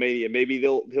WrestleMania. Maybe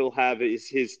he'll have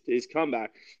his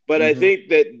comeback. But I think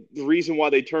that the reason why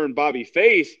they turned Bobby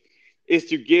face is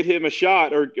to get him a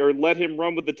shot or let him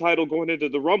run with the title going into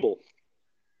the Rumble.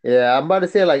 Yeah, I'm about to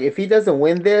say, like, if he doesn't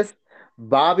win this,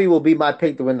 Bobby will be my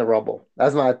pick to win the Rumble.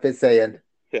 That's my saying.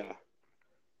 Yeah.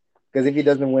 Because if he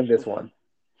doesn't win this one.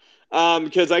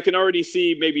 Because I can already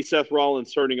see maybe Seth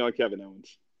Rollins turning on Kevin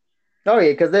Owens. Oh,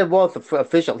 yeah, because they're both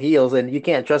official heels, and you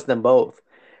can't trust them both.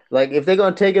 Like, if they're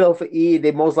going to take it over E,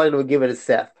 they most likely will give it to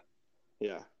Seth.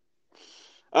 Yeah.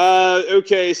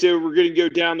 Okay, so we're gonna go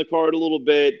down the card a little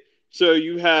bit. So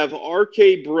you have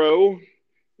RK Bro,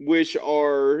 which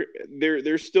are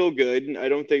they're still good. I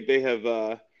don't think they have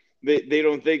they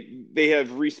don't think they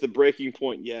have reached the breaking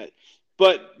point yet.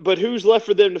 But who's left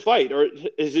for them to fight? Or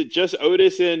is it just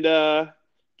Otis and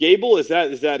Gable? Is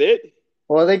that it?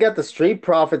 Well, they got the Street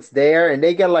Profits there, and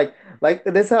they got like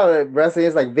this is how wrestling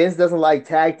is. Like Vince doesn't like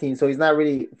tag teams, so he's not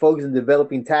really focused on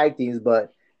developing tag teams.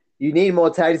 But you need more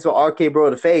tag teams for RK Bro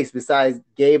to face besides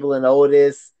Gable and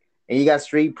Otis, and you got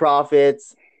Street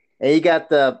Profits, and you got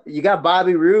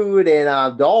Bobby Roode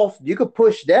and Dolph. You could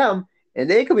push them, and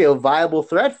they could be a viable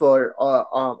threat for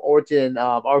Orton,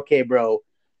 RK Bro,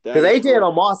 That because is AJ and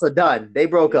correct. Omos are done. They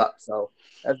broke Yeah. up, so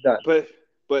that's done.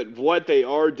 But what they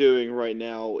are doing right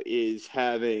now is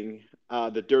having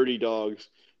the Dirty Dogs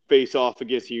face off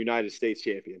against the United States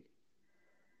champion.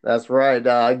 That's right.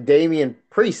 Damian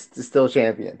Priest is still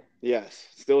champion. Yes,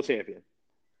 still champion.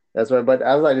 That's right. But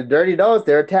I was like, the Dirty Dogs,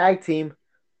 they're a tag team.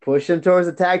 Push them towards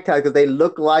the tag title because they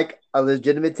look like a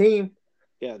legitimate team.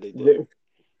 Yeah, they do.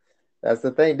 That's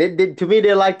the thing. To me,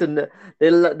 they're like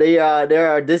they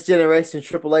are this generation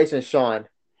Triple H and Shawn.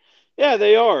 Yeah,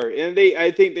 they are, and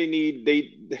I think they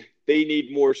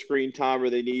need more screen time, or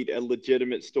they need a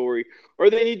legitimate story, or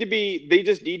they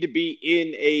just need to be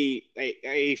in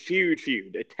a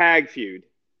feud, a tag feud.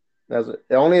 That's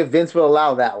only if Vince will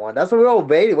allow that one. That's what we're all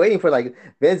waiting for. Like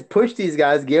Vince, push these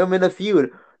guys, give them in a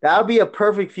feud. That would be a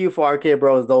perfect feud for RK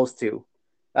Bros. Those two.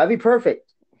 That'd be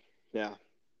perfect. Yeah.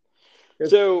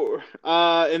 So,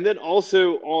 and then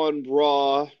also on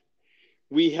Raw,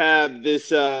 we have this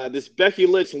Becky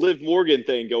Lynch Liv Morgan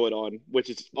thing going on, which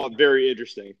is very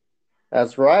interesting.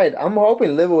 That's right. I'm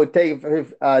hoping Liv would take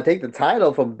the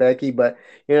title from Becky, but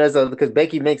so because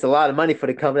Becky makes a lot of money for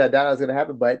the company, I doubt that's going to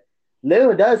happen. But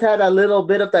Liv does have a little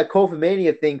bit of that Kofi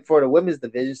Mania thing for the women's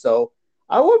division, so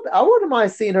I wouldn't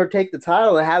mind seeing her take the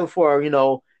title and have it for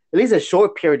at least a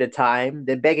short period of time.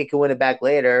 Then Becky can win it back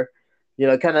later.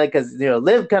 Kind of because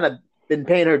Liv kind of been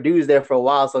paying her dues there for a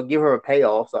while, so give her a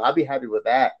payoff. So I'd be happy with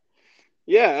that.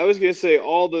 Yeah, I was gonna say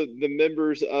all the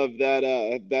members of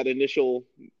that initial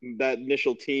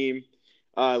team,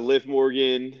 Liv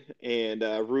Morgan and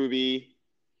Ruby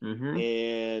Mm-hmm.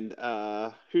 and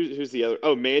who's the other?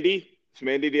 Oh, Mandy. Is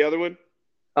Mandy the other one?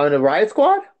 On the Riot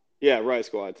Squad. Yeah, Riot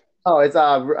Squad. Oh, it's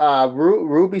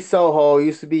Ruby Soho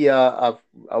used to be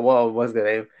what was the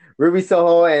name? Ruby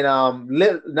Soho and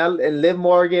Liv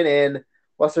Morgan and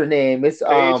what's her name? It's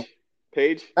Paige.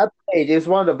 Paige. not Paige. It's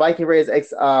one of the Viking Raiders ex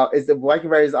is the Viking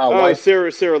Raiders Oh, wife.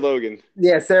 Sarah Logan.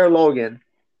 Yeah, Sarah Logan.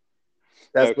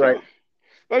 That's right. Okay.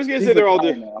 I was gonna She's say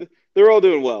retired now. they're all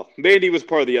doing well. Mandy was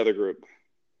part of the other group.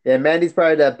 Yeah, Mandy's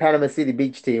probably the Panama City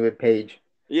Beach team with Paige.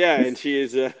 Yeah, and she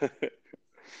is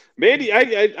Mandy.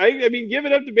 I mean, give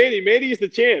it up to Mandy. Mandy is the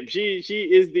champ. She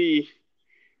is the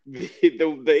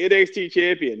NXT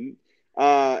champion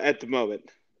at the moment.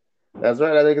 That's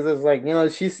right. I think it's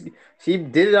like she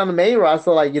did it on the main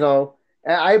roster. Like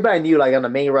everybody knew like on the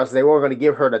main roster they weren't going to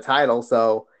give her the title.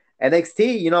 So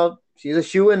NXT, she's a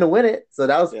shoe in to win it. So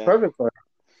that was Yeah, perfect for her.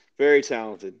 very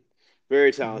talented,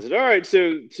 very talented. All right,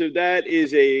 so that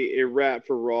is a wrap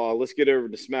for Raw. Let's get over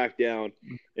to SmackDown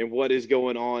and what is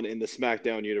going on in the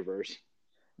SmackDown universe.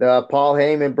 The Paul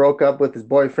Heyman broke up with his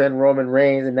boyfriend Roman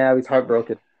Reigns, and now he's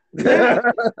heartbroken.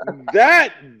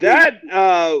 That that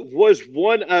was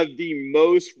one of the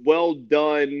most well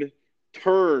done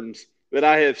turns that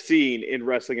I have seen in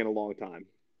wrestling in a long time.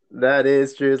 That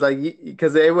is true. It's like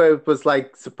because everyone was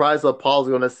like surprised what Paul's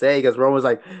going to say because Roman was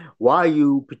like, "Why are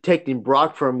you protecting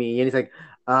Brock from me?" And he's like,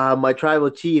 "My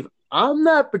tribal chief, I'm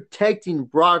not protecting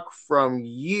Brock from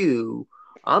you.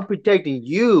 I'm protecting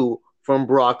you from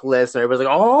Brock Lesnar." Everybody's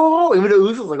like, "Oh," even the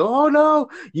Usos like, "Oh no,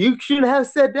 you shouldn't have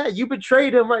said that. You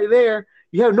betrayed him right there.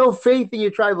 You have no faith in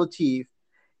your tribal chief."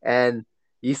 And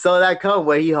you saw that come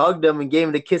where he hugged him and gave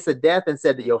him the kiss of death and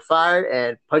said that you're fired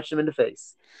and punched him in the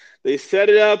face. They set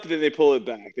it up, then they pull it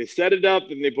back. They set it up,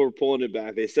 then they were pulling it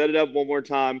back. They set it up one more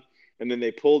time, and then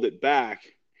they pulled it back.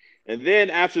 And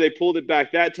then after they pulled it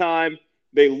back that time,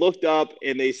 they looked up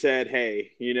and they said,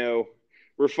 "Hey,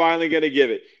 we're finally going to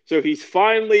give it." So he's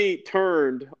finally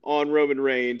turned on Roman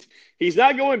Reigns. He's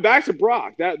not going back to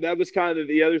Brock. That was kind of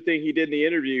the other thing he did in the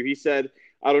interview. He said,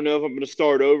 "I don't know if I'm going to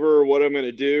start over or what I'm going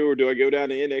to do, or do I go down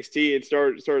to NXT and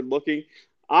start looking."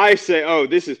 I say, "Oh,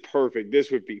 this is perfect. This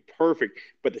would be perfect."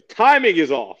 But the timing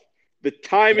is off. The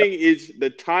timing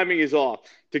is off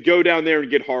to go down there and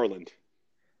get Harland.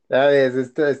 That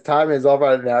is, his time is over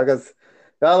right now because,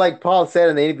 like Paul said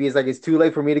in the interview, it's like it's too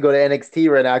late for me to go to NXT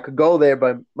right now. I could go there,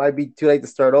 but it might be too late to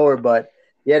start over. But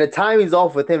Yeah, the timing's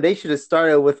off with him. They should have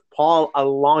started with Paul a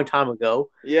long time ago.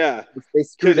 Yeah, They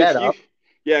screwed because that up.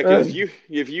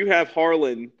 if you have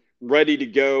Harlan ready to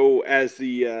go as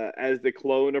the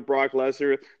clone of Brock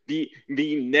Lesnar, the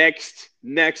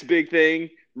next big thing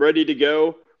ready to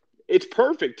go, it's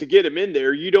perfect to get him in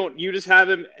there. You just have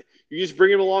him, you just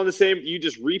bring him along the same, you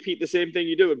just repeat the same thing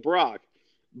you do with Brock,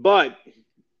 but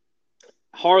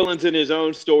Harlan's in his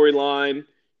own storyline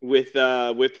with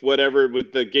whatever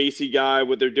with the Gacy guy,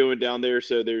 what they're doing down there.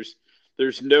 So there's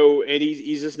no, and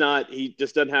he's just not, he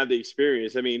just doesn't have the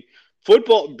experience. I mean,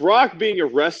 football, Brock being a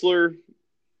wrestler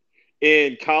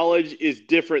in college is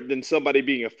different than somebody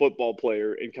being a football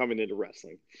player and coming into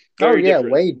wrestling. Oh Very yeah,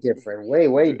 different. way different.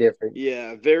 Way different.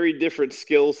 Yeah, very different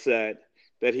skill set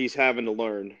that he's having to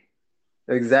learn.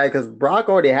 Exactly, because Brock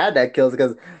already had that kills.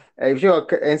 Because if you're a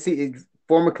NC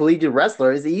former collegiate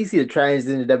wrestler, it's easy to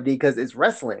transition into WWE because it's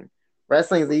wrestling.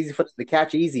 Wrestling is easy for them to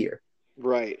catch easier.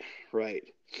 Right, right.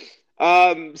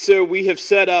 So we have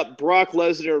set up Brock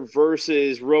Lesnar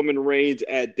versus Roman Reigns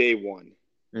at day one.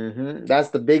 That's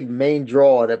the big main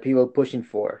draw that people are pushing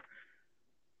for.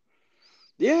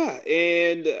 Yeah,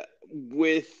 and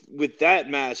with that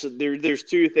match, there's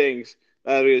two things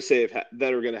that I'm going to say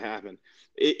that are going to happen.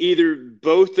 Either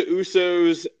both the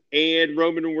Usos and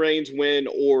Roman Reigns win,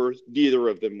 or neither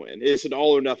of them win. It's an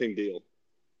all or nothing deal.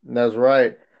 That's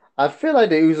right. I feel like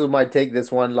the Usos might take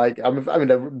this one. I mean,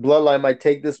 the Bloodline might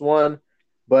take this one,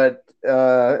 but I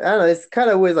don't know. It's kind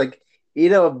of weird. Like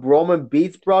either Roman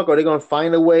beats Brock, or they're gonna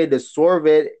find a way to swerve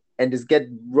it and just get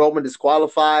Roman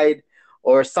disqualified,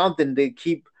 or something to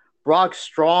keep Brock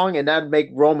strong and not make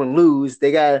Roman lose.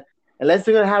 They got unless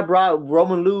they're gonna have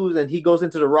Roman lose and he goes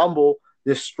into the Rumble,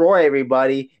 destroy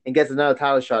everybody, and gets another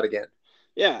title shot again.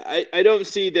 Yeah, I don't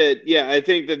see that. Yeah, I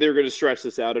think that they're going to stretch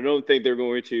this out. I don't think they're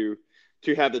going to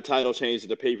have the title change at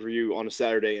the pay per view on a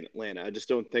Saturday in Atlanta. I just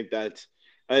don't think that's.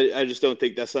 I just don't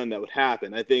think that's something that would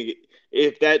happen. I think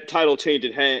if that title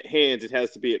changes hands, it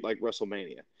has to be at like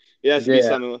WrestleMania. It has to be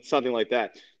Yeah, something like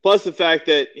that. Plus the fact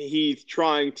that he's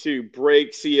trying to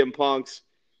break CM Punk's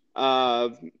uh,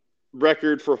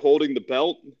 record for holding the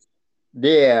belt.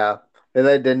 yeah. They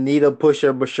let the needle push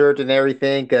her shirt and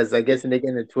everything because I guess they get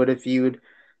in a Twitter feud,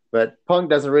 but Punk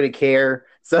doesn't really care.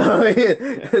 So,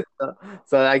 Yeah,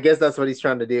 so I guess that's what he's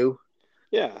trying to do.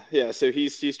 yeah. So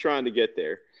he's trying to get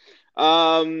there.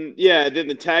 Yeah. Then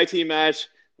the tag team match,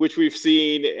 which we've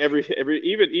seen every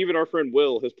even our friend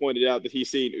Will has pointed out that he's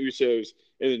seen Usos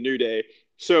in the New Day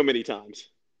so many times,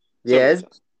 so Yeah, many it's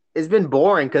times. it's been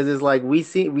boring because it's like we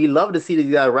love to see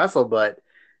these guys wrestle, but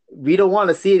we don't want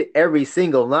to see it every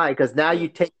single night because now Yeah, you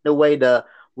take away the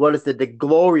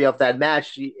glory of that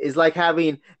match. It's like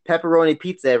having pepperoni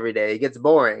pizza every day. It gets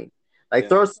boring. Like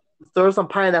yeah, throw some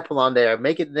pineapple on there,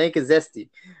 make it zesty.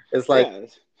 It's like, yeah.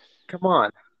 come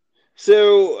on.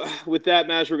 So with that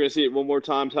match, we're going to see it one more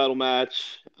time. Title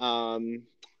match. In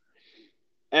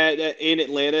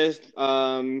Atlanta,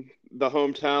 the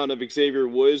hometown of Xavier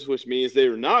Woods, which means they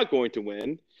are not going to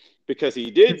win because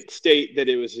he did state that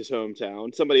it was his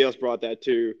hometown. Somebody else brought that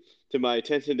to my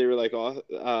attention. They were like, "Oh,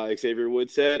 Xavier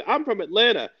Woods said, I'm from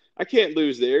Atlanta. I can't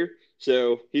lose there."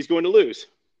 So he's going to lose.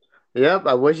 Yep,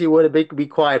 I wish he would have be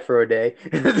quiet for a day.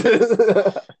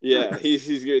 Yeah,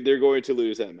 he's good. They're going to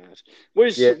lose that match,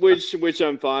 which Yeah, which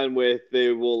I'm fine with.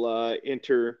 They will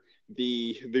enter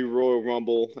the Royal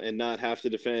Rumble and not have to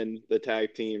defend the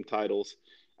tag team titles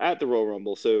at the Royal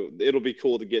Rumble. So it'll be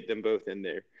cool to get them both in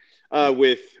there,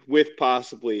 with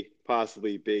possibly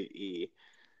Big E.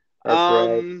 that's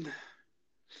right. Um,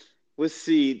 let's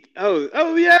see.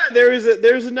 Oh yeah, there's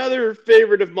another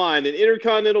favorite of mine, an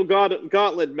Intercontinental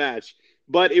Gauntlet match,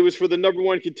 but it was for the number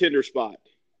one contender spot.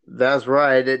 That's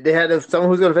right. They had someone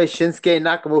who's going to face Shinsuke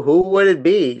Nakamura. Who would it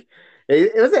be?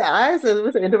 It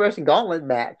was an interesting gauntlet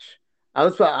match.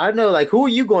 I know, like, who are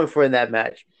you going for in that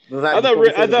match? Before we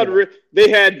say I the thought winner, they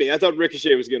had me. I thought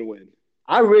Ricochet was going to win.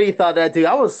 I really thought that too.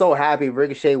 I was so happy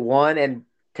Ricochet won and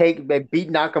beat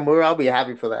Nakamura. I'll be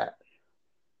happy for that.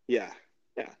 Yeah,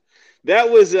 yeah. That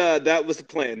was the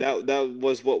plan. That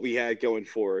was what we had going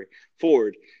forward.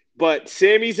 But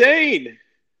Sami Zayn,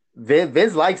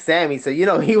 Vince likes Sammy, so you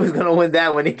know he was going to win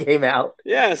that when he came out.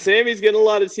 yeah, Sammy's getting a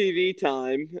lot of TV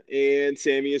time, and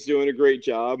Sammy is doing a great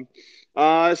job.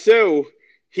 So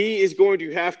he is going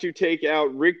to have to take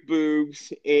out Rick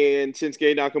Boogs and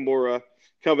Shinsuke Nakamura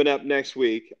coming up next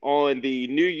week on the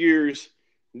New Year's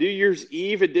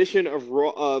Eve edition of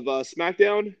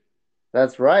SmackDown.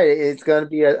 That's right. It's going to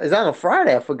be it's on a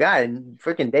Friday. I forgot. And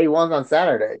freaking day one's on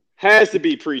Saturday. Has to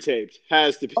be pre-taped.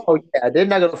 Has to be. Oh yeah, they're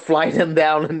not going to fly them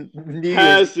down on New Year's.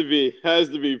 Has to be. Has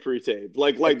to be pre-taped.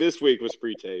 Like this week was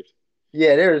pre-taped.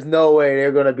 Yeah, there is no way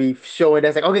they're gonna be showing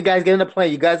that's like, okay, guys, get in the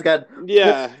plane. You guys got four.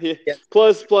 Yeah, yeah. Yes.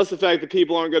 Plus the fact that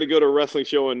people aren't going to go to a wrestling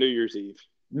show on New Year's Eve.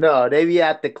 No, they be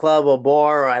at the club or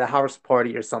bar or at a house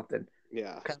party or something.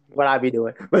 Yeah, Kind of what I be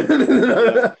doing.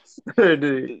 yeah.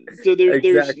 So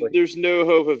Exactly. there's no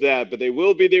hope of that, but they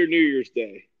will be there New Year's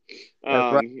Day.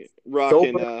 That's right.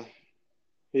 Rocking. Sober.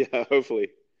 Yeah, hopefully.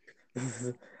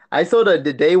 I saw the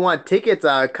day one tickets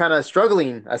are kind of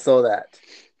struggling. I saw that.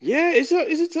 Yeah, it's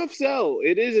a tough sell.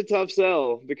 It is a tough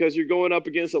sell because you're going up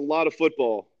against a lot of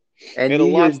football And and a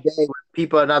New lot Year's Day when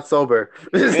people are not sober.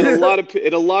 and a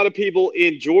lot of people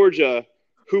in Georgia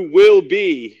who will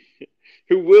be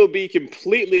who will be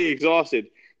completely exhausted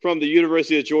from the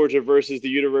University of Georgia versus the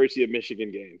University of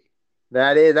Michigan game.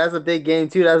 That's a big game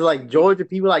too. That's like Georgia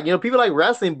people like people like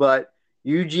wrestling, but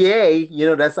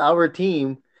UGA, that's our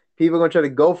team. People are gonna try to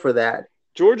go for that.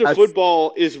 Georgia That's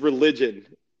football is religion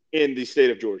in the state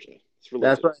of Georgia. It's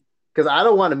that's religion. right. Because I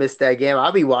don't want to miss that game.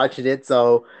 I'll be watching it,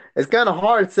 so it's kind of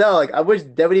hard sell. Like I wish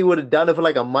WWE would have done it for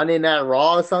like a Monday Night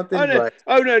Raw or Oh something, no! but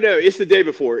Oh no! It's the day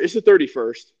before. It's the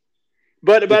 31st.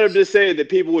 But I'm just saying that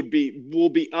people will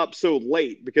be up so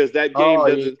late because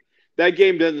oh that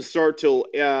game doesn't start till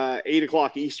 8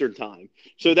 o'clock Eastern time.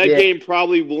 So that yeah, game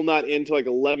probably will not end till like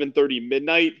 11:30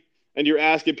 midnight, and you're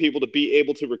asking people to be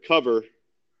able to recover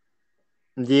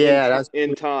yeah, that's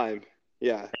in time.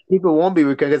 Yeah, people won't be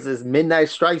because it's midnight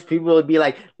strikes. People will be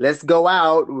like, "Let's go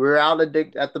out. We're out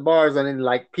at the bars," and then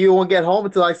like people won't get home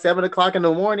until like 7 o'clock in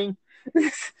the morning. yeah.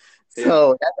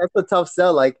 So that's a tough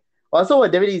sell. Like also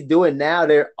what WWE's doing now,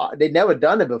 they never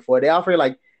done it before. They offer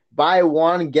like buy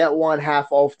one get one half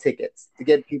off tickets to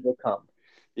get people to come.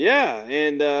 Yeah,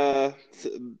 and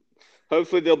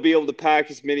hopefully they'll be able to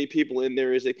pack as many people in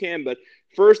there as they can. But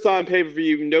first time pay per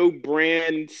view, no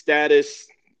brand status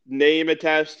name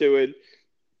attached to it.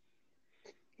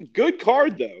 Good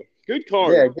card though. Good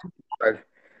Yeah, card. it gets hard.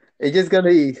 It's just gonna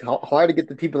be hard to get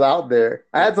the people out there.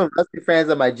 I Yeah. had some wrestling fans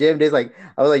at my gym. I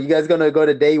was like, "You guys gonna go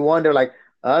to day one?" They're like,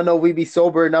 "I don't know. We be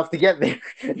sober enough to get there."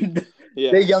 They're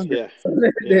Yeah. younger, Yeah. so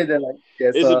Yeah. they're like,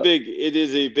 "Yeah." So It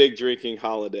is a big drinking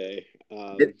holiday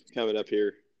it, coming up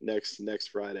here next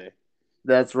Friday.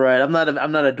 that's right. I'm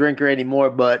not a drinker anymore,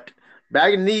 but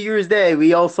back in New Year's Day,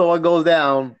 we all saw what goes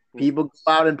down. People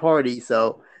go out and party.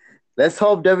 So let's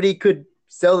hope WWE could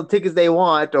sell the tickets they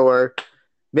want, or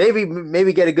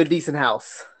maybe get a good decent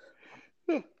house.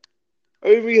 I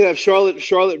mean, we have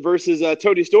Charlotte versus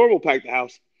Tony Storm will pack the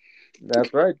house.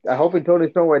 That's right. I hope Tony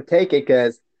Storm would take it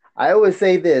because I always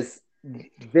say this: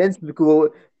 will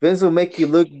Vince will make you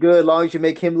look good as long as you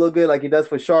make him look good, like he does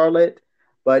for Charlotte.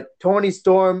 But Tony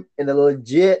Storm in a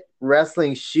legit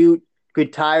wrestling shoot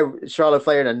could tie Charlotte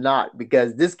Flair in a knot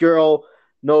because this girl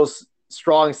knows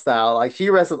strong style. Like she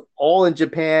wrestled all in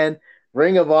Japan,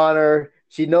 Ring of Honor.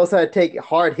 She knows how to take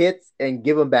hard hits and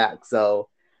give them back. So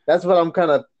that's what I'm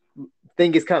kind of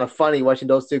think is kind of funny watching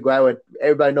those two go out. With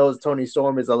everybody knows Tony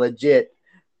Storm is a legit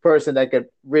person that could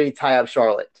really tie up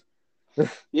Charlotte.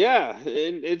 Yeah,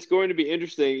 and it's going to be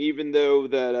interesting, even though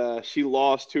that she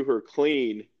lost to her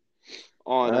clean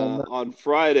Um, on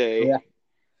Friday. yeah,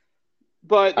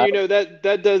 But I,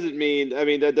 that doesn't mean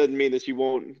that doesn't mean that she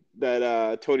won't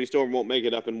that Tony Storm won't make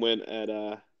it up and win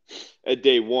at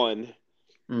day one.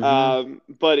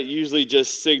 mm-hmm. But it usually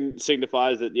just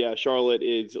signifies that yeah, Charlotte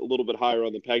is a little bit higher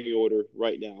on the pecking order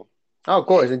right now. Oh, of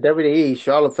course, in WWE,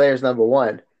 Charlotte Flair is number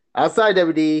one. Outside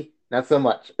WWE, not so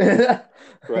much. Yeah,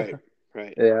 Right,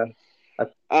 right.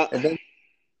 Uh, and then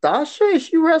Sasha, is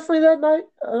she wrestling that night?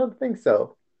 I don't think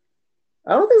so.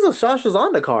 I don't think so. Sasha's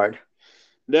on the card.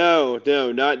 no,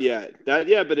 not yet, not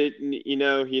yet. But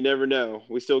you never know.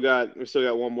 We still got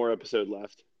one more episode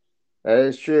left. That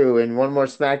is true. And one more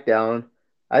SmackDown.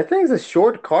 I think it's a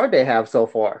short card they have so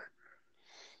far.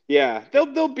 Yeah,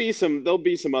 there'll be some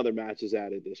other matches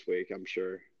added this week, I'm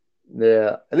sure.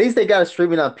 Yeah, at least they got a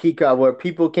streaming on Peacock where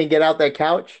people can get out their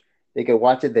couch. They can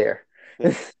watch it there.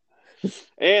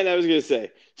 And I was gonna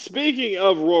say, speaking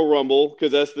of Royal Rumble,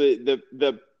 because that's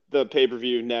the pay per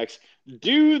view next.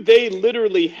 Do they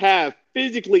literally have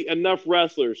physically enough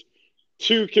wrestlers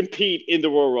to compete in the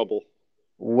Royal Rumble?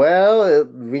 Well,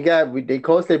 they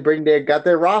course they got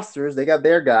their rosters. They got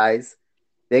their guys.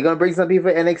 They're gonna bring some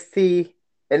people for NXT,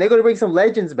 and they're gonna bring some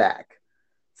legends back.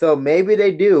 So maybe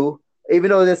they do, even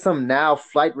though there's some now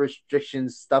flight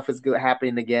restrictions stuff is good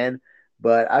happening again.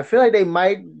 But I feel like they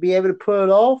might be able to pull it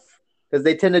off because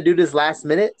they tend to do this last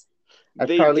minute, as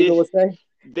They Carlito did. would say.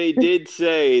 They did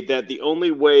say that the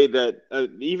only way that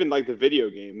even like the video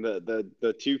game, the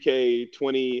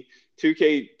 2K20,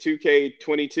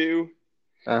 2K22,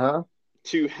 Uh huh.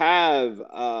 to have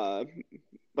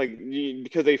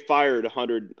because they fired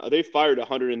 100. They fired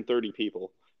 130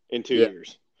 people in 2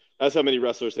 years. That's how many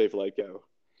wrestlers they've let go.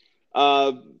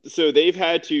 So they've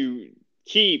had to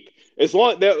keep as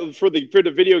long that for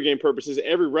the video game purposes,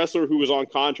 every wrestler who was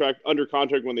under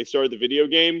contract when they started the video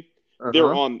game,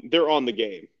 they're on the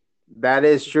game. That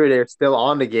is true. They're still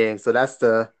on the game, so that's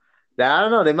the. I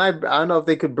don't know. They might. I don't know if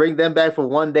they could bring them back for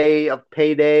one day of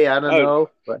payday. I don't know.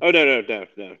 But no.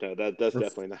 That's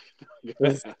definitely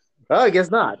not. Oh, I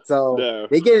guess not. So no.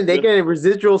 they getting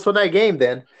residuals for that game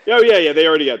then. Oh yeah. They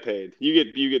already got paid. You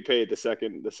get paid the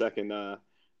second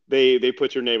they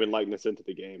put your name and likeness into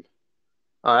the game.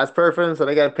 Oh, that's perfect. So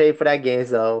they got to pay for that game.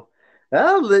 So,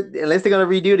 well, unless they're gonna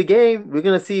redo the game, we're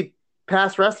gonna see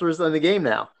past wrestlers in the game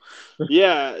now.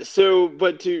 Yeah. So,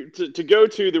 but to go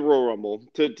to the Royal Rumble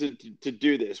to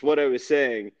do this, what I was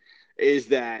saying is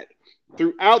that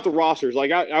throughout the rosters,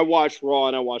 like I watched Raw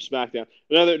and I watched SmackDown.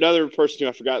 Another person who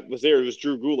I forgot was there was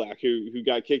Drew Gulak, who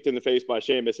got kicked in the face by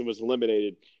Sheamus and was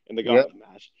eliminated in the Gauntlet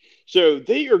match. So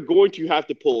they are going to have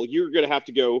to pull. You're going to have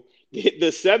to go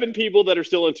the 7 people that are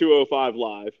still in 205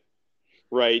 Live,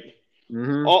 right?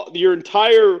 Mm-hmm. Your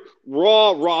entire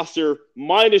Raw roster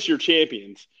minus your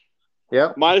champions.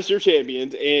 Yep. Minus your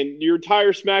champions, and your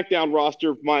entire SmackDown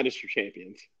roster minus your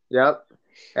champions. Yep.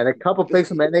 And a couple picks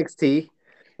from NXT.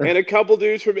 And a couple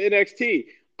dudes from NXT.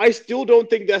 I still don't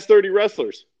think that's 30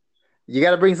 wrestlers. You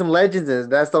got to bring some legends in.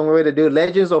 That's the only way to do it.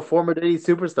 Legends or former WWE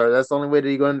superstars. That's the only way that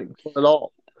you're going to put it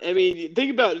all. I mean,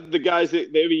 think about the guys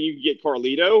that maybe you can get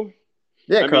Carlito.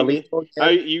 Yeah, Carlito.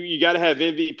 You got to have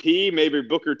MVP, maybe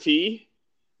Booker T.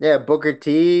 Yeah, Booker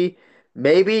T.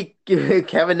 Maybe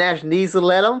Kevin Nash needs to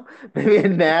let him. Maybe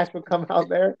Nash will come out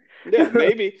there. Yeah,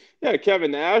 maybe. Yeah,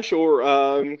 Kevin Nash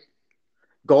or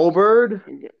Goldberg.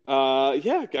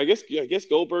 Yeah, I guess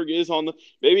Goldberg is on the.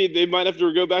 Maybe they might have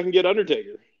to go back and get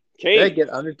Undertaker. Kane. Yeah, get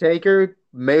Undertaker.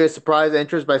 Maybe a surprise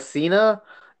entrance by Cena.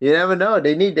 You never know.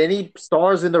 They need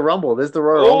stars in the Rumble. This is the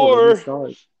Royal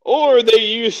Rumble. Or they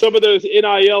use some of those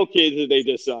NIL kids that they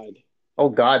just signed. Oh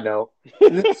God, no!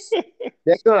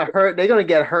 They're gonna hurt. They're gonna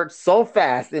get hurt so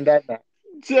fast in that match.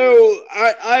 So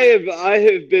I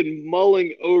have been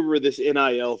mulling over this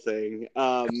NIL thing.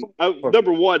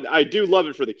 Number one, I do love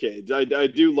it for the kids. I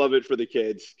do love it for the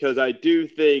kids because I do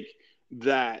think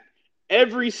that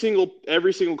every single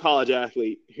college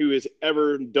athlete who has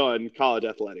ever done college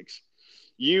athletics,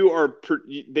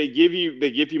 they give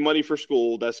you money for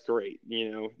school. That's great.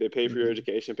 You know, they pay for your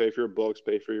education, pay for your books,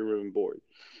 pay for your room and board.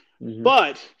 Mm-hmm.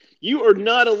 But you are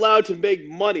not allowed to make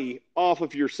money off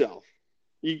of yourself.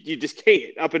 You just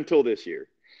can't up until this year.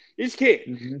 You just can't.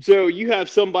 Mm-hmm. So you have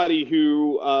somebody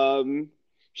who,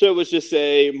 so let's just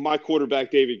say my quarterback,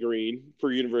 David Green,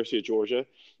 for University of Georgia.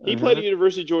 He played at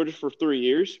University of Georgia for 3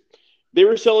 years. They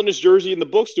were selling his jersey in the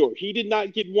bookstore. He did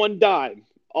not get one dime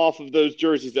off of those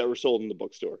jerseys that were sold in the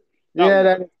bookstore. Yeah,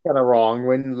 that's kind of wrong.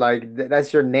 When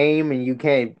that's your name and you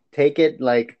can't take it.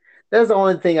 That's the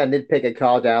only thing I nitpick at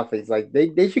college athletes.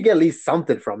 They should get at least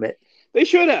something from it. They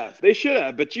should have.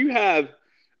 But you have,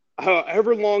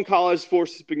 however long college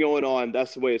sports has been going on,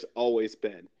 that's the way it's always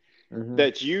been. Mm-hmm.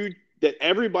 That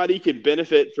everybody can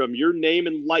benefit from your name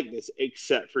and likeness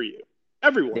except for you.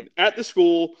 Everyone at the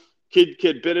school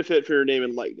could benefit from your name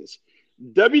and likeness.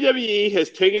 WWE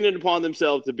has taken it upon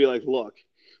themselves to be like, look,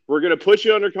 we're going to put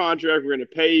you under contract. We're going to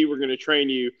pay you. We're going to train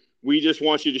you. We just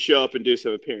want you to show up and do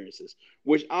some appearances,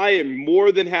 which I am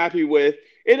more than happy with.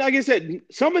 And like I said,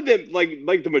 some of them,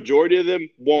 like the majority of them,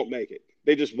 won't make it.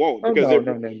 They just won't because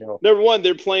no. Number one,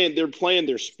 they're playing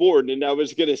their sport. And I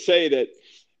was going to say that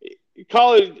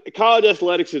college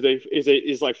athletics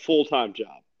is like full-time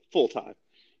job, full-time.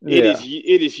 Yeah.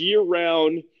 It is year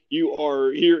round.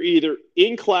 You're either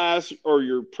in class or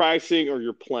you're practicing or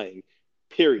you're playing.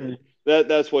 Period.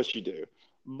 That's what you do.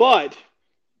 But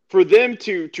for them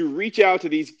to reach out to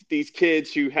these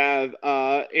kids who have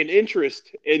an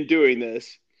interest in doing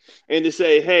this and to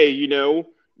say, hey, you know,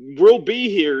 we'll be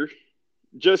here,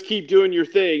 just keep doing your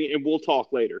thing and we'll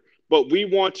talk later. But we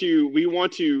want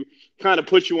to kind of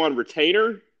put you on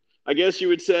retainer, I guess you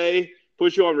would say,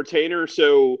 put you on retainer.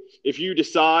 So if you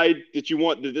decide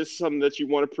that this is something that you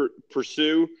want to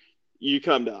pursue, you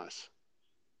come to us.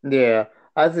 Yeah.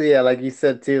 Like you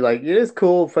said too, it is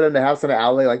cool for them to have some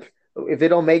outlet. If they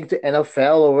don't make it to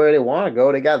NFL or where they want to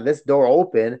go, they got this door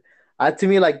open. To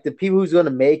me, the people who's going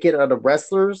to make it are the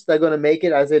wrestlers that are going to make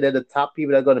it. I say they're the top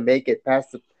people that are going to make it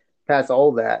past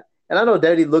all that. And I know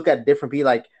they look at different people,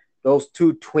 like those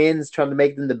two twins trying to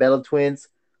make them the Bella twins.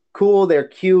 Cool, they're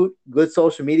cute, good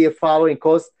social media following. Of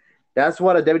course, that's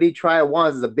what a WWE tryout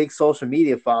wants, is a big social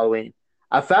media following.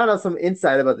 I found out some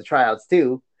insight about the tryouts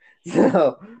too.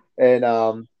 So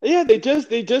And Yeah, they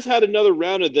just had another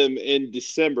round of them in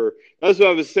December. That's what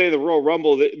I was saying. The Royal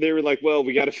Rumble, they were like, well,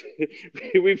 we got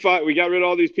to we got rid of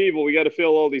all these people. We got to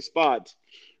fill all these spots.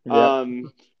 yep,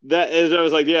 Um, that as I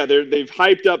was like, yeah, they've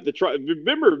hyped up the try.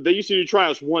 Remember, they used to do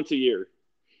tryouts once a year.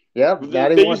 yep. Now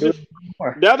they They want used to to. do it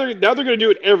more. Now they're going to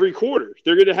do it every quarter.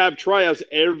 They're going to have tryouts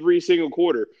every single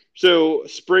quarter. So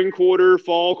spring quarter,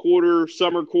 fall quarter,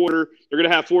 summer quarter. They're going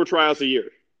to have 4 tryouts a year.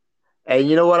 And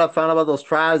you know what I found about those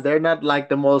trials? They're not like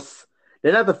the most.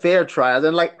 They're not the fair trials.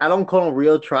 And like I don't call them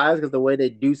real trials because the way they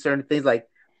do certain things, like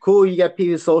cool, you got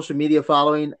people social media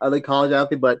following other college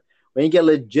athletes, but when you get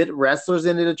legit wrestlers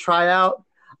into the tryout,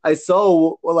 I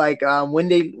saw like when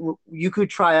they you could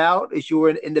try out if you were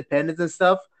in independence and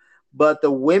stuff, but the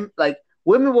women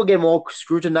will get more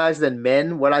scrutinized than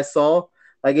men. What I saw,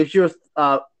 like if you're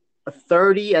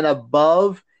 30 and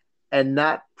above and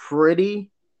not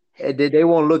pretty, they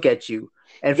won't look at you.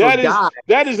 And for That is guys,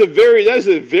 that is a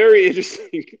very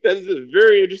interesting that is a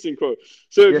very interesting quote.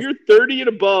 So if yes, you're 30 and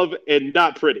above and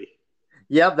not pretty,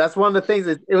 yep, that's one of the things.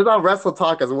 It was on Wrestle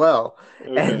Talk as well,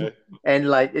 and okay,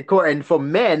 like and for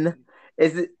men,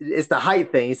 it's the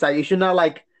height thing. It's like you should not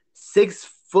like 6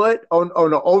 foot or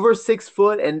no over 6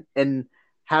 foot and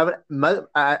have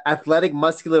athletic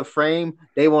muscular frame.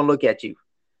 They won't look at you.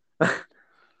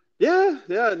 yeah,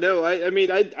 yeah, no, I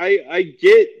mean, I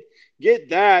get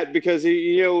that because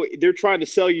they're trying to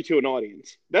sell you to an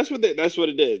audience. That's what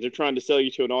it is. They're trying to sell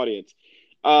you to an audience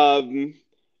um,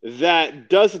 that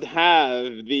doesn't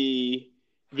have the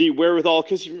wherewithal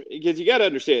because you got to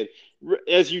understand,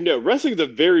 as you know, wrestling is a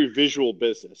very visual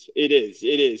business. It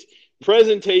is.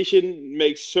 Presentation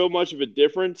makes so much of a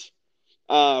difference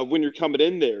when you're coming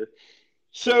in there.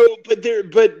 So,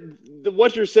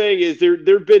 what you're saying is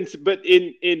there've been, but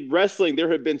in wrestling there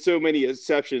have been so many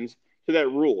exceptions to that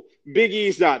rule. Big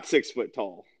E's not 6 foot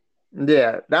tall.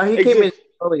 Yeah, now he came in Exa-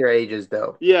 earlier ages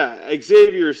though. yeah,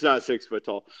 Xavier's not 6 foot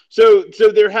tall. So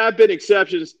there have been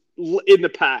exceptions in the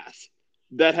past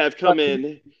that have But come in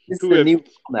this is who the have new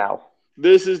now.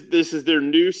 this is their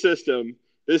new system.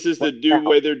 This is the Right new now,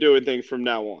 way they're doing things from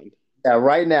now on. yeah,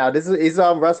 right now, this is it's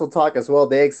on Wrestle Talk as well.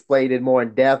 They explained it more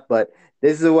in depth, but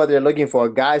this is what they're looking for: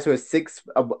 guys who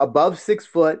are above 6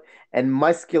 foot and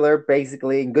muscular,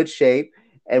 basically in good shape,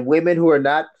 and women who are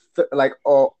not like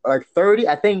 30.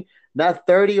 I think not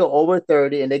 30 or over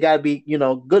 30, and they gotta be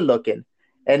good looking.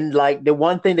 And like the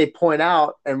one thing they point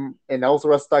out, and also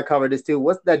Wrestle Talk covered this too.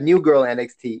 What's that new girl in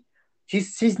NXT?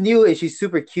 She's new and she's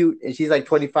super cute, and she's like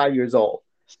 25 years old.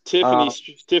 Tiffany Um,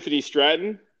 Tiffany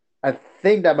Stratton. I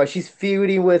think that, but she's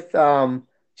feuding with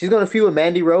she's gonna feud with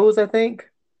Mandy Rose, I think.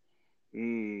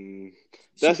 Mm.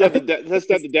 She, That's I not the think that's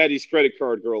not the daddy's credit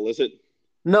card girl, is it?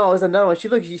 no, it's another one. She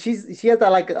has that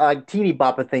like teeny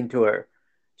bopper thing to her.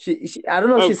 She I don't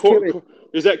know if Oh, she's curious.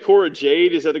 is that Cora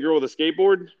Jade? Is that the girl with the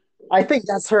skateboard? I think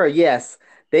that's her. Yes,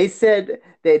 they said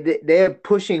they're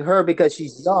pushing her because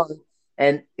she's young,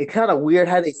 and it's kind of weird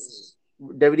how they see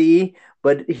WWE,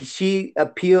 but she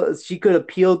could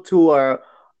appeal to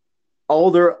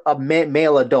older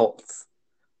male adults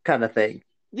kind of thing.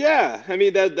 Yeah, I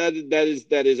mean that is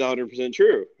 100%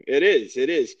 true. It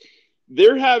is.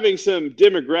 They're having some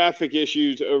demographic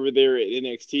issues over there at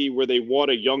NXT where they want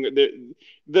a younger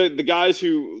the guys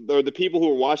who or the people who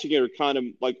are watching it are kind of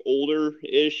like older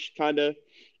ish kind of,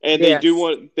 and Yes.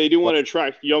 they do want to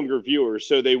attract younger viewers,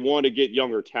 so they want to get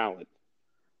younger talent.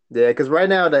 Yeah, because right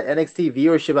now the NXT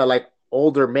viewership are like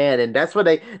older men, and that's what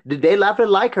they laugh at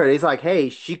like her. It's like, hey,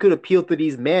 she could appeal to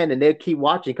these men, and they'll keep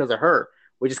watching because of her,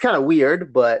 which is kind of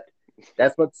weird, but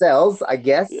that's what sells, I Yeah,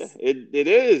 guess. it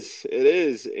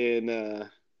is in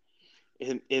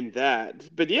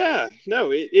that. But yeah,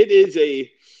 no, it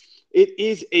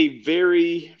is a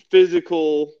very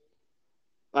physical,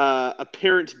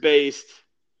 appearance based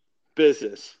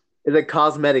business. It's a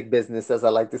cosmetic business, as I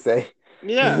like to say.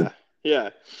 Yeah, yeah.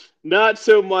 Not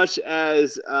so much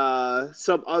as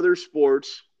some other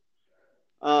sports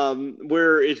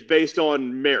where it's based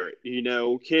on merit.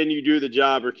 Can you do the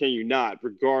job or can you not,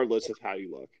 regardless of how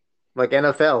you look. Like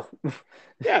NFL.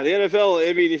 Yeah, the NFL.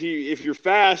 I mean, if you're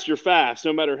fast, you're fast,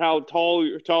 no matter how tall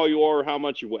you are or how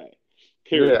much you weigh.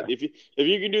 Period. Yeah. If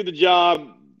you can do the job,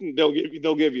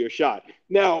 they'll give you a shot.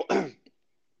 Now,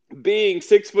 being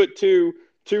 6'2",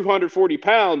 240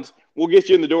 pounds will get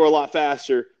you in the door a lot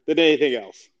faster than anything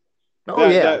else. Oh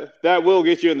That yeah, that that will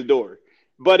get you in the door.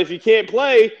 But if you can't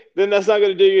play, then that's not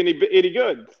going to do you any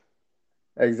good.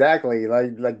 exactly.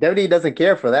 Like WWE doesn't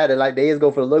care for that, and like they just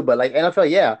go for the look. But like NFL,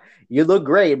 yeah, you look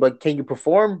great, but can you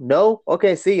perform? No.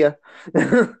 Okay, see ya.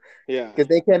 Yeah, Because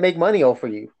they can't make money off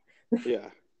of you. yeah,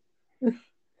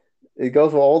 It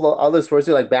goes for all the other sports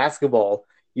too, like basketball.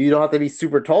 You don't have to be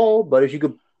super tall, but if you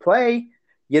could play,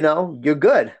 you're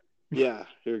good. Yeah,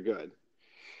 you're good.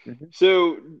 Mhm.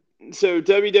 So so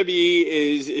WWE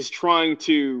is trying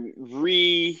to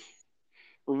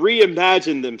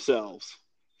reimagine themselves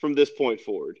from this point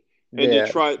forward and to Yeah.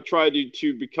 try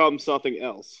to become something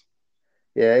else.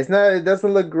 Yeah, it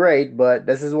doesn't look great, but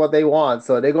this is what they want.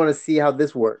 So they're going to see how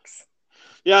this works.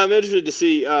 Yeah, I'm interested to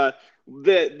see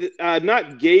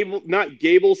not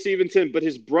Gable Stevenson, but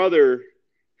his brother,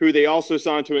 who they also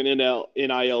signed to an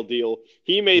NIL deal.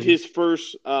 He made Mhm. his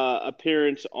first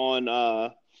appearance on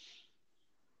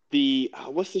the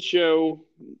what's the show?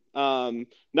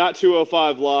 Not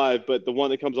 205 Live, but the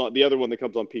other one that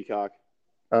comes on Peacock.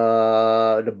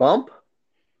 The bump.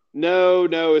 No,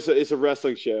 it's a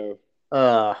wrestling show.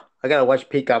 Uh, I gotta watch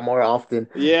Peacock more often.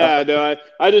 Yeah, no,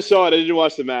 I just saw it. I didn't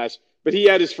watch the match, but he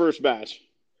had his first match.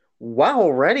 Wow,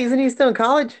 already? Isn't he still in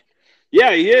college?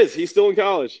 Yeah, he is. He's still in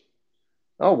college.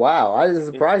 Oh wow, I was Yeah,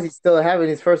 surprised he's still having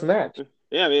his first match.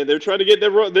 yeah, man. They're trying to get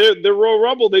their Royal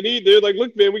Rumble. They're like,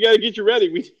 look, man, we got to get you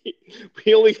ready.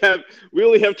 We only have we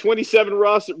only have 27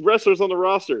 wrestlers on the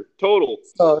roster total.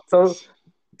 So, so,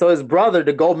 so his brother,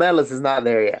 the gold medalist, is not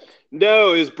there yet.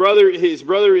 No, his brother is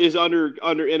under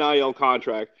NIL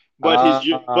contract, Uh,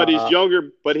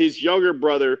 but his younger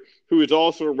brother, who is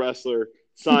also a wrestler,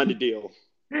 signed a deal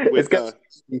it's with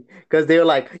because they were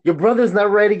like, your brother's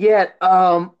not ready yet.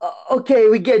 Okay,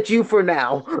 we get you for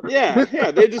now. yeah,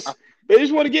 they just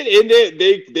want to get in there.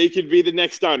 They could be the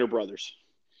next Steiner brothers.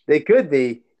 They could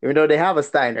be, even though they have a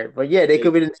Steiner. But yeah, they They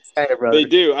could be the next Steiner they brothers.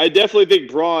 do. I definitely think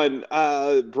Braun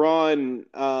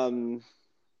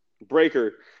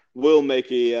Breaker will make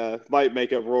a might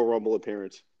make a Royal Rumble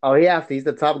appearance. Oh, yeah, he's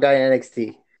the top guy in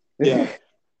NXT. Yeah.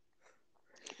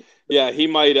 Yeah, he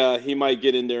might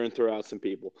get in there and throw out some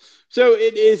people. So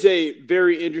it is a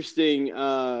very interesting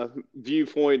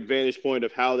vantage point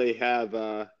of how they have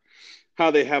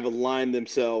aligned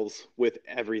themselves with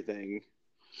everything.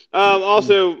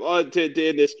 Also, to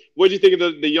end this, what do you think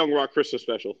of the Young Rock Christmas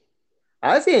special?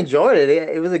 I actually enjoyed it.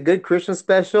 It was a good Christmas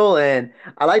special, and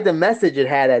I like the message it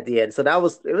had at the end. So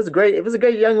it was great. It was a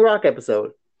great Young Rock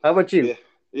episode. How about you? Yeah,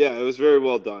 yeah, it was very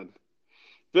well done.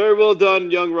 Very well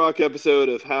done, Young Rock episode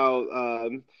of how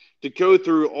to go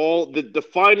through all to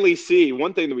finally see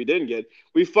one thing that we didn't get.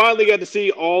 We finally got to see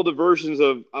all the versions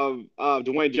of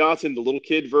Dwayne Johnson, the little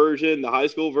kid version, the high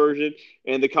school version,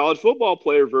 and the college football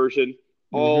player version,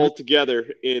 Hmm. all together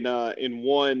in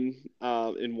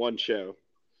one show.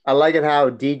 I like it how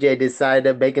DJ decided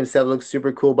to make himself look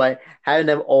super cool by having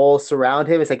them all surround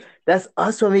him. It's like that's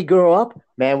us when we grow up,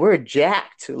 man. We're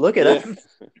jacked. Look at Yeah, us.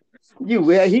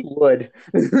 Yeah, he would.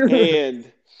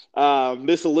 and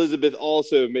Miss Elizabeth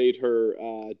also made her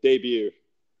debut.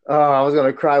 Oh, I was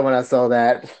gonna cry when I saw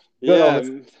that. Good Yeah,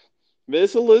 almost.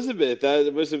 Miss Elizabeth.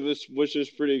 That was which was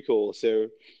pretty cool. So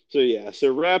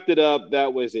wrapped it up.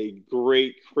 That was a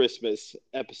great Christmas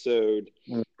episode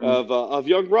Mhm. of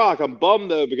Young Rock. I'm bummed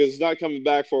though because it's not coming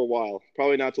back for a while.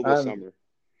 Probably not till this Um, summer.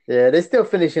 yeah, they're still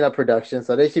finishing up production,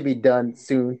 so they should be done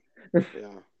soon.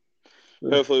 Yeah.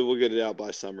 Hopefully we'll get it out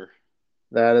by summer.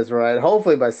 That is right.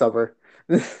 Hopefully by summer.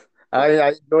 Yeah. I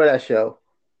enjoy that show.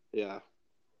 Yeah.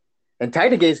 And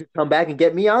Titan Games can come back and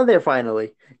get me on there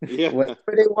finally. Yeah. Whenever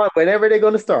they want, whenever they're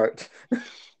going to start.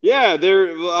 Yeah.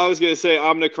 Well, I was gonna say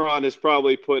Omnicron has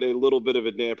probably put a little bit of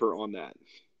a damper on that.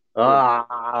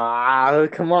 Yeah.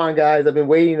 Come on, guys. I've been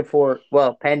waiting for,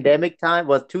 well, pandemic time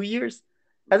was 2 years.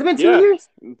 Has it been two Yeah. years?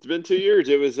 It's been 2 years.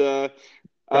 It was God.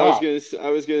 I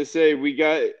was gonna say we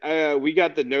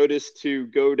got the notice to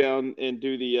go down and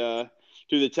do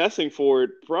the testing for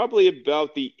it probably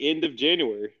about the end of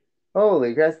January.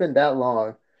 Holy, it's been that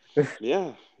long.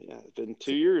 Yeah, yeah, it's been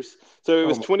 2 years. So it Oh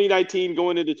was my, 2019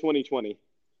 going into 2020.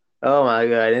 oh my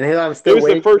God. And here I'm still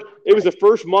waiting. It was the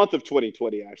first month of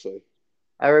 2020 actually.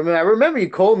 I remember you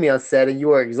called me on set and you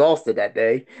were exhausted that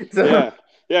day. So Yeah,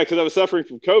 yeah, because I was suffering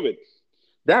from COVID.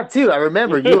 that too, I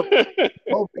remember you were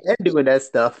both and doing that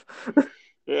stuff.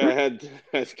 Yeah, had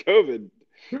COVID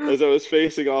as I was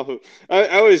facing off of.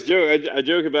 I always joke. I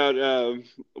joke about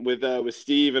with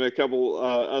Steve and a couple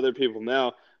other people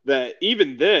now that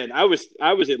even then I was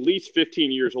at least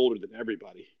 15 years older than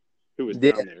everybody who was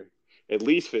Yeah. down there. At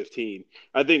least 15.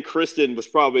 I think Kristen was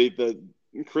probably the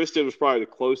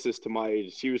closest to my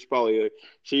age. She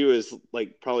was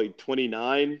like probably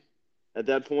 29 at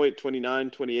that point, 29,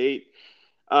 28.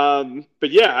 But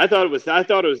yeah, I thought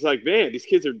it was like, man, these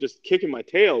kids are just kicking my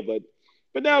tail.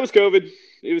 But now it was COVID.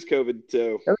 It was COVID.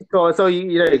 So That was cool. So there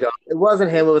you go. It wasn't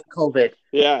him, it was COVID.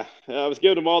 yeah, I was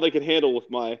giving them all they could handle with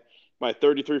my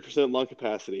 33% lung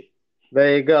capacity.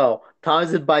 There you go.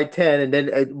 Times it by 10 and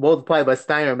then multiply by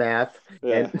Steiner math.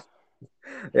 Yeah, And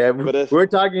yeah, but we're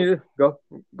talking. Go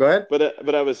ahead.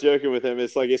 but I was joking with him.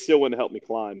 It's like it still wouldn't help me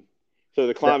climb. So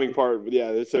the climbing part,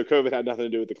 yeah. So COVID had nothing to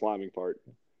do with the climbing part.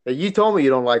 You told me you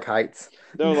don't like heights.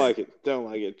 Don't like it. Don't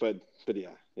like it. But yeah,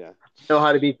 yeah. Know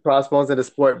how to beat crossbones in the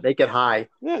sport. Make it high.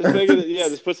 Yeah, just make it. Yeah,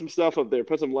 just put some stuff up there.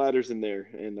 Put some ladders in there,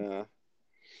 and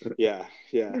yeah,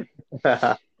 yeah.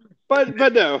 But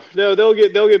no, they'll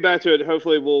get back to it.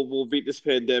 Hopefully, we'll beat this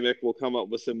pandemic. We'll come up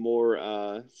with some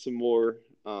more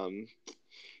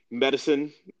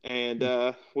medicine, and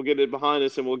we'll get it behind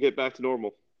us, and we'll get back to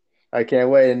normal. I can't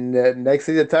wait. And next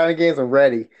season, Titan Games, I'm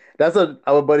ready. That's what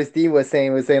our buddy Steve was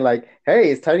saying. Was saying like,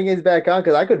 "Hey, is Titan Games back on?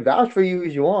 Because I could vouch for you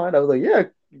if you want." I was like, "Yeah,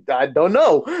 I don't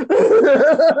know.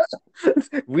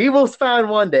 We will find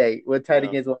one day when Titan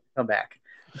Yeah, Games will come back."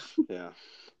 yeah.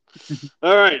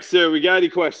 All right. So we got any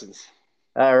questions?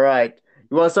 All right.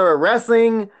 You want to start with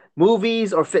wrestling,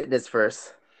 movies, or fitness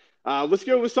first? Let's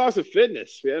go. Let's talk some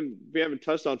fitness. We haven't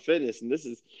touched on fitness, and this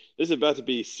is about to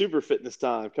be super fitness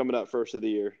time coming up first of the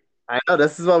year. I know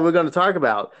this is what we're going to talk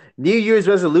about. New Year's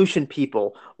resolution,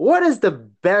 people. What is the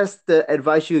best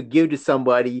advice you would give to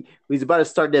somebody who's about to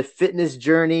start their fitness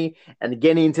journey and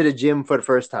getting into the gym for the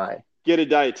first time? Get a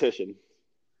dietitian.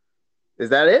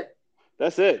 Is that it?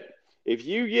 That's it. If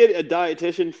you get a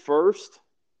dietitian first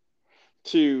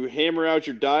to hammer out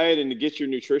your diet and to get your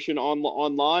nutrition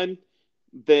online,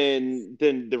 then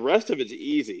the rest of it's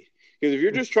easy. Because if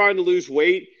you're just trying to lose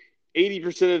weight,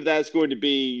 80% of that's going to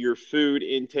be your food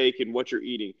intake and what you're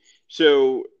eating.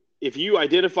 So if you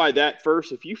identify that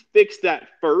first, if you fix that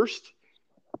first,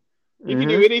 you can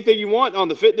do anything you want on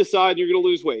the fitness side, you're going to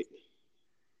lose weight.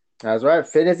 That's right.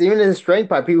 Fitness, even in the strength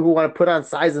part, people who want to put on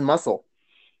size and muscle.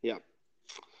 Yeah.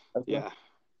 Yeah.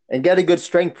 And get a good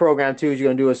strength program too. Is you're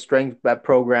gonna do a strength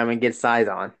program and get size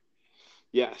on.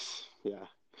 Yes. Yeah.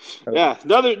 Yeah.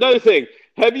 Another thing.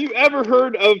 Have you ever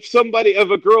heard of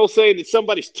a girl saying that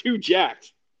somebody's too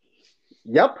jacked?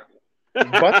 Yep.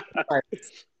 But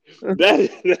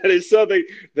that is something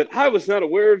that I was not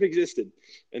aware of existed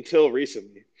until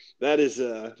recently. That is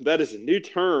a new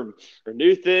term or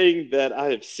new thing that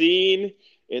I have seen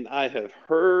and I have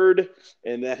heard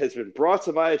and that has been brought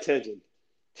to my attention.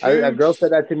 A girl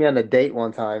said that to me on a date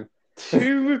one time.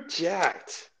 Too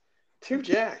jacked. Too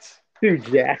jacked. Too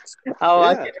jacked. Oh, Yeah.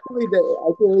 I can't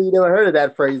believe you never heard of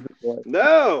that phrase before.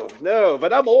 No,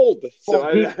 but I'm old,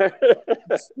 so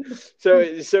so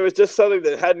it's just something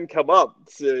that hadn't come up.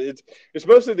 So it's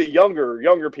mostly the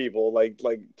younger people, like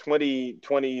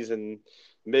 20s and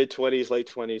mid 20s, late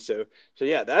 20s. So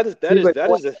yeah, that is a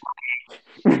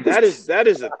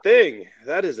thing.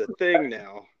 That is a thing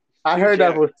now. I heard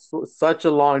that for such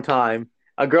a long time.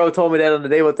 A girl told me that on the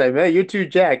day one time, man, you're too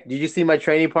jacked. Did you see my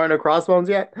training partner Crossbones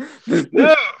yet?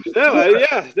 No.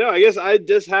 I guess I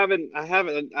just haven't. It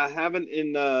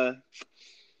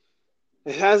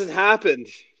hasn't happened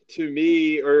to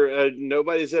me, or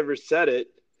nobody's ever said it.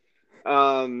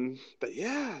 But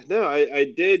yeah, no,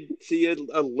 I did see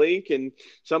a link, and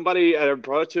somebody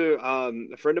brought it to a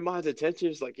friend of mine's attention.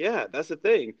 It's like, yeah, that's the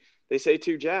thing. They say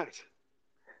too jacked.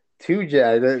 Too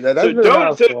jacked.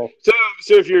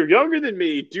 So if you're younger than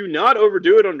me, do not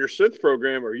overdo it on your strength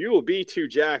program, or you will be too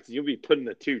jacked. You'll be put in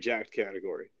the too jacked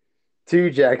category.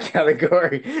 Too jacked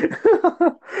category.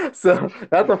 So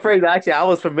that's a phrase actually I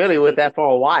was familiar with that for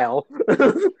a while.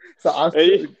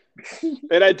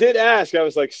 And I did ask. I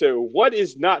was like, so what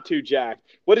is not too jacked?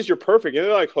 What is your perfect? And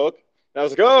they're like, Hook. And I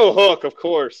was like, oh, Hook, of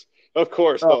course,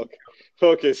 Hook.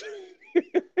 Hook is.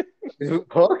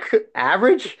 Hook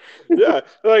average? Yeah,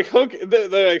 like Hook. They're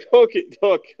like Hook.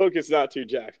 Hook is not too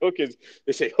jacked.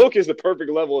 They say Hook is the perfect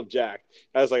level of jacked.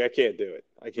 I was like, I can't do it.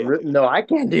 I can't. No, I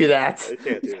can't do that. I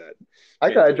can't do that.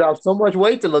 I gotta drop so much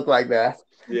weight to look like that.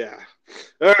 Yeah.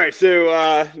 All right.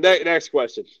 So next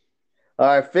question. All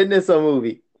right, fitness or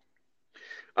movie?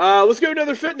 Let's go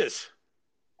another fitness.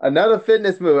 Another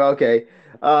fitness movie. Okay.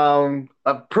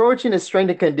 Approaching a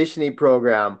strength and conditioning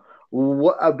program.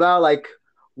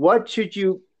 What should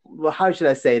you? How should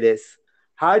I say this?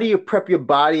 How do you prep your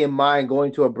body and mind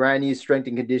going to a brand new strength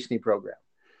and conditioning program?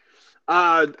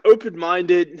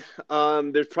 Open-minded.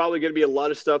 There's probably going to be a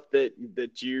lot of stuff that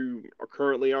you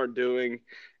currently aren't doing,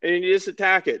 and you just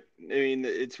attack it. I mean,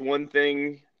 it's one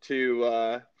thing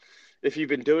to if you've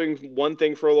been doing one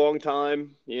thing for a long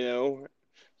time,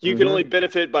 you can only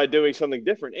benefit by doing something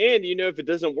different. And if it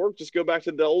doesn't work, just go back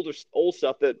to the old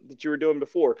stuff that you were doing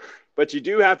before. But you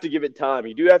do have to give it time.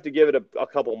 You do have to give it a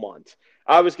couple months.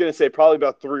 I was going to say probably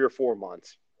about 3 or 4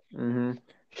 months. Mm-hmm.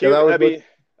 Go ahead.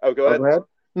 Go ahead.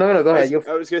 No, go ahead.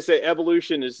 I was going to say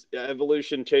evolution,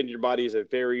 changing your body is a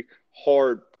very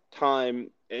hard time.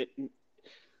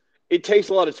 It takes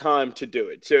a lot of time to do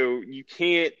it. So you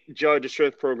can't judge a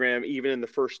strength program even in the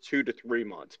first 2 to 3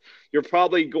 months. You're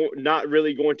probably not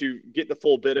really going to get the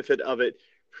full benefit of it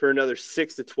for another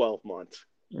 6 to 12 months.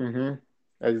 Mm-hmm.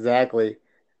 Exactly.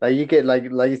 Like you could like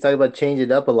you talk about changing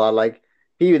it up a lot. Like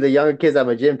people, the younger kids at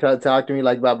my gym talk to me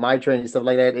like about my training and stuff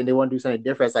like that, and they want to do something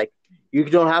different. It's like you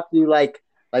don't have to do like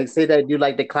say that do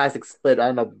like the classic split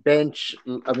on a bench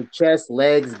of a chest,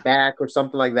 legs, back, or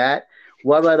something like that.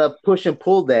 What about a push and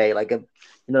pull day? Like a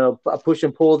push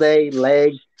and pull day,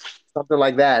 leg, something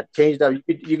like that. Change it up.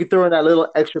 You could throw in that little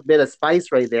extra bit of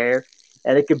spice right there,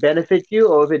 and it could benefit you.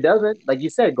 Or if it doesn't, like you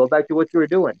said, go back to what you were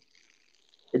doing.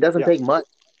 It doesn't Yeah. take much.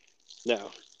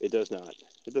 No, it does not.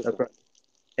 It does That's right. not.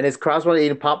 And is Crosswell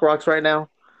eating Pop Rocks right now?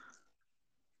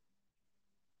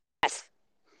 Yes.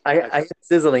 I hear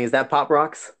sizzling. Is that Pop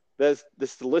Rocks? That's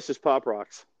this delicious Pop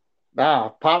Rocks. Ah,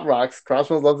 Pop Rocks.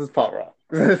 Crosswell loves his Pop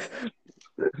Rocks.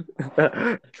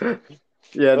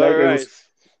 Yeah, All no, it right. was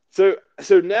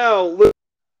So now look.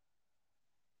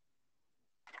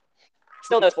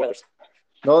 Still no spoilers.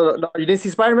 no. You didn't see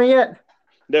Spider Man yet?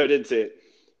 No, didn't see it.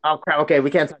 Oh crap! Okay,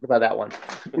 we can't talk about that one.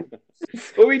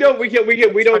 But we don't. We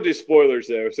don't do spoilers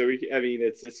though. So I mean,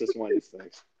 it's just one of these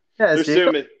things. Yeah, There's Steve.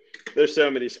 so many. There's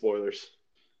so many spoilers.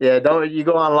 Yeah, don't you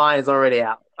go online? It's already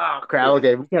out. Oh crap! Yeah.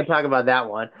 Okay, we can't talk about that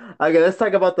one. Okay, let's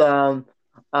talk about the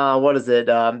what is it?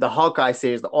 The Hawkeye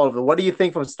series, all of it. What do you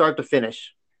think from start to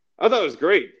finish? I thought it was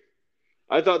great.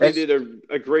 I thought they That's did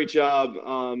a great job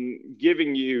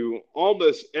giving you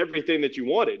almost everything that you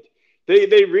wanted.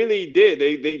 They really did.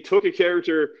 They took a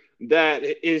character that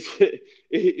is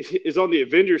on the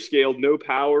Avenger scale, no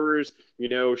powers,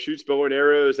 shoots bow and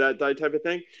arrows, that type of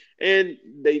thing, and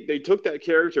they took that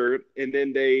character and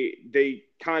then they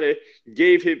kind of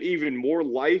gave him even more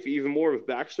life, even more of a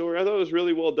backstory. I thought it was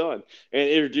really well done, and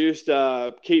introduced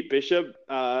Kate Bishop,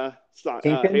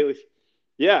 Kingpin. Haley.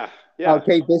 Yeah, Oh, yeah.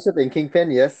 Kate Bishop and Kingpin.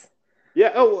 Yes.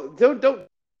 Yeah. Oh, don't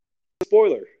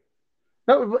spoiler.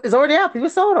 No, it's already out. People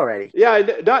saw it already. Yeah,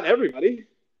 not everybody.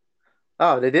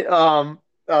 Oh, they did.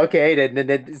 Okay,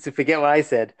 then forget what I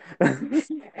said.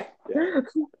 Yeah.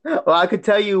 Well, I could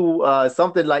tell you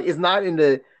something like it's not in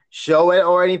the show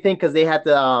or anything because they had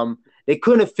to they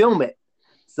couldn't film it.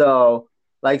 So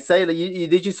like say that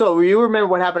you remember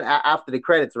what happened after the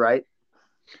credits, right?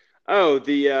 Oh,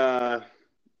 the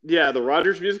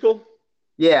Rogers musical.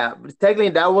 Yeah, but technically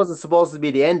that wasn't supposed to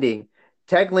be the ending.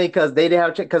 Technically, because they didn't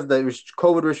have because the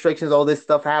COVID restrictions, all this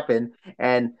stuff happened,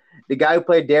 and the guy who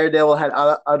played Daredevil had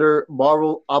other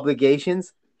Marvel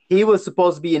obligations. He was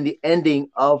supposed to be in the ending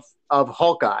of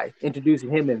Hawkeye, introducing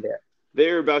him in there.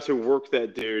 They're about to work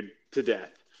that dude to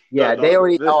death. Yeah, they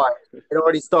already are. It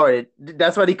already started.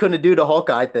 That's why he couldn't do the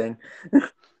Hawkeye thing.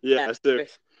 Yeah. So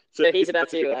So he's about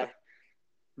to.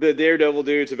 the Daredevil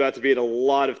dude's about to be in a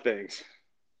lot of things.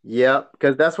 Yeah,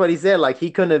 because that's what he said. Like he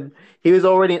couldn't. He was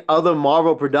already in other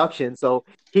Marvel productions, so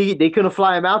they couldn't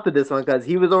fly him out to this one because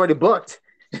he was already booked.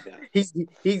 Yeah.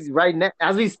 He's right now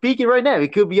as we speaking right now. He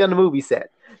could be on the movie set.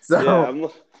 So Yeah,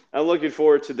 I'm looking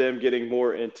forward to them getting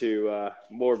more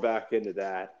back into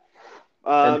that.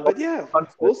 But yeah,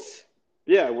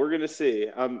 we're gonna see.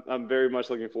 I'm very much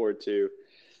looking forward to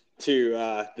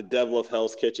the Devil of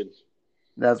Hell's Kitchen.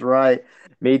 that's right.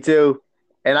 Me too.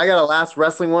 And I got a last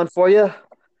wrestling one for you.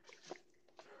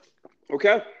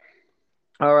 Okay.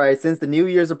 All right, since the new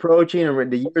year's approaching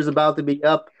and the year's about to be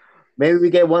up, maybe we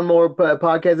get one more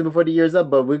podcast before the year's up,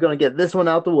 but we're gonna get this one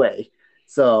out the way.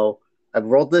 So I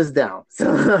wrote this down.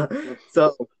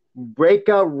 So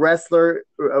breakout wrestler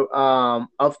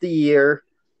of the year,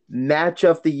 match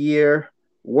of the year,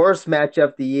 worst match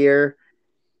of the year.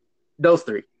 Those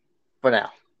three for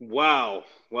now. Wow.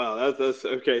 That's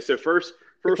okay. So first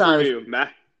Time. review,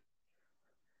 Matt.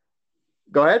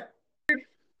 Go ahead.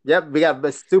 Yep, we got the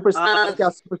superstar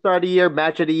of the year,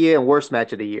 match of the year, and worst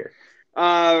match of the year.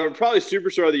 Probably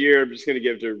superstar of the year. I'm just gonna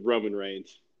give it to Roman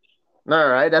Reigns. All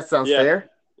right, that sounds fair.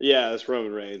 Yeah, that's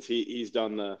Roman Reigns. He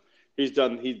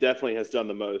definitely has done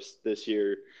the most this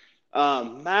year.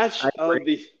 Match of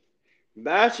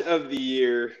the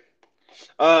year.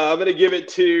 I'm gonna give it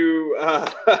to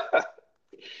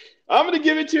I'm gonna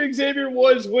give it to Xavier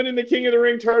Woods winning the King of the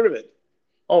Ring tournament.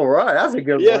 All right, that's a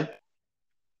good one.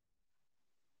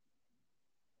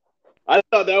 I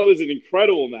thought that was an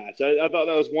incredible match. I thought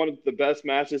that was one of the best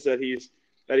matches that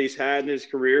he's had in his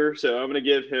career. So I'm going to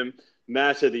give him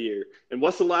match of the year. And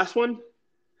what's the last one?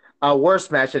 Worst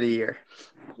match of the year.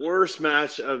 Worst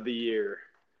match of the year.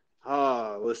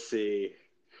 Let's see.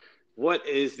 What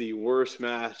is the worst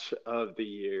match of the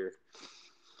year?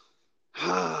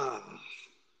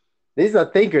 These are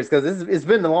thinkers because it's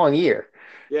been a long year.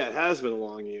 Yeah, it has been a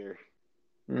long year.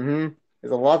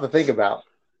 There's a lot to think about.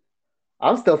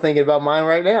 I'm still thinking about mine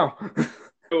right now.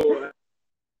 So,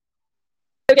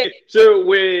 Okay. so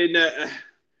when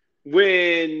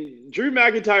Drew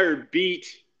McIntyre beat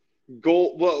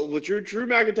Drew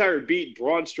McIntyre beat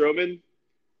Braun Strowman.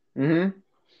 hmm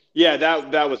Yeah,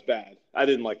 that was bad. I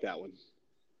didn't like that one.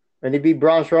 When he beat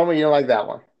Braun Strowman, you don't like that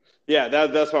one. Yeah,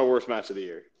 that's my worst match of the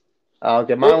year.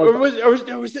 Okay, mine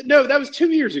was No, that was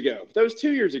 2 years ago. That was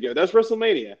 2 years ago. That was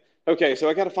WrestleMania. Okay, so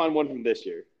I got to find one from this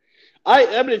year. I'm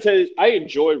going to tell you, I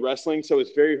enjoy wrestling, so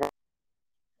it's very hard.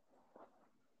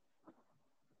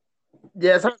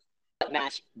 yeah. It's hard. What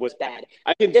match was bad?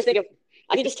 I can Just think of.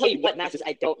 I can just tell you what matches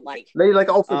I don't like. Maybe like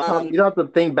off the top, Um, you don't have to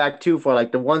think back too far.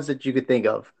 Like the ones that you could think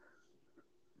of.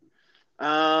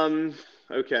 um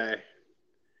okay.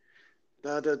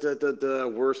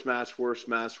 Worst match of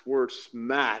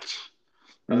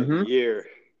the hmm year.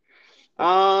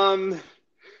 Um,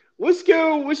 let's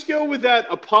go with that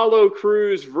Apollo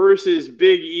Crews versus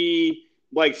Big E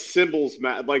like symbols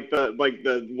match, like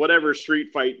the whatever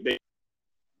street fight they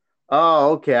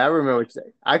Oh, okay. I remember what you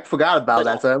say. I forgot about first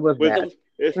that, off, so that was with bad. them.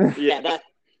 If, yeah, yeah,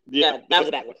 yeah, that was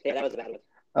a bad one. Yeah, that was a bad one.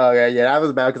 Okay, yeah, that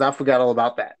was bad because I forgot all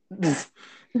about that.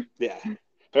 yeah.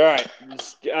 All right,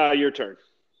 your turn.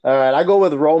 All right, I go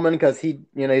with Roman because he's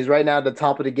right now at the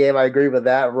top of the game. I agree with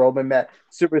that. Roman met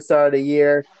superstar of the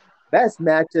year, best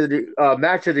match of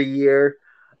the year.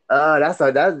 That's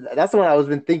the one I was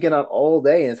been thinking on all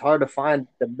day, and it's hard to find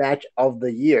the match of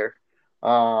the year.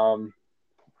 Um,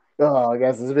 I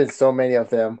guess there's been so many of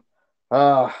them.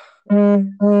 Uh,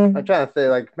 I'm trying to say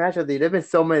like match of the year. There've been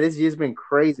so many. This year's been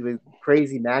crazy with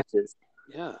crazy matches.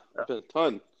 Yeah, been a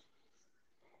ton.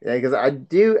 Yeah, because I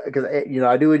do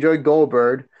enjoy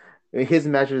Goldberg. His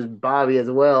match was Bobby as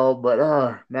well,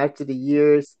 but match of the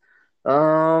years.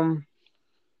 Um,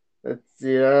 let's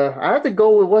see. I have to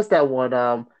go with what's that one?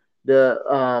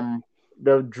 The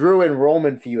the Drew and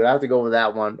Roman feud. I have to go with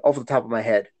that one off the top of my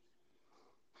head.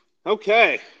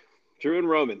 Okay, Drew and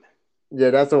Roman.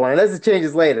 Yeah, that's the one. Unless it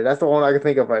changes later. That's the one I can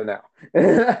think of right now.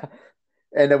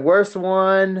 And the worst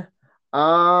one,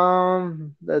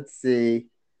 let's see.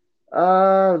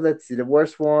 Let's see. The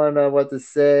worst one, what to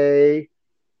say?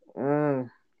 Mm,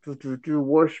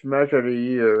 worst match of the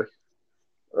year.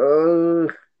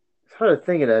 It's hard to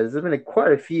think of that. There's been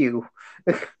quite a few.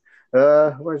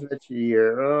 Worst match of the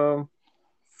year.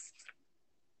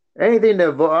 Anything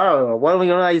to vote. I don't know. Why don't we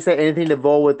know how you say anything to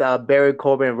vote with Barry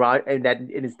Corbin and Rod and that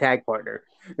in his tag partner.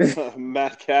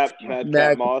 Madcap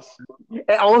Mac, Moss.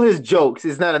 all his jokes.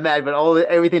 It's not a match, but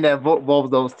everything that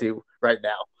involves those two right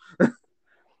now.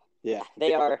 Yeah,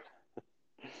 They are.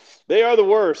 they are the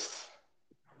worst.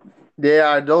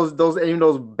 Yeah, those even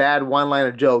those bad one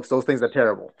liner jokes. Those things are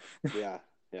terrible. Yeah,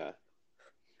 yeah.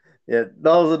 Yeah,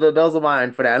 those are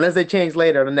mine for that. Unless they change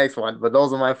later, the next one, but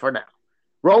those are mine for now.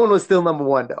 Roman was still number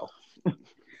one though.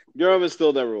 Durham is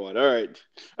still number one. All right.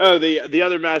 Oh, the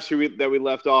other match that we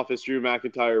left off is Drew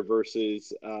McIntyre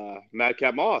versus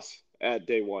Madcap Moss at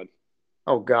day one.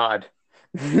 Oh God,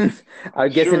 I'm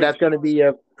guessing Sure. that's gonna be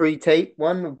a pre-tape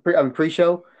one,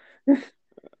 pre-show.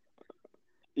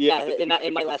 Yeah,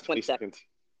 It might last 20 seconds.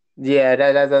 Yeah,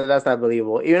 that's not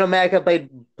believable. Even though Madcap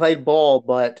played ball,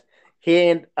 but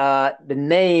the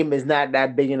name is not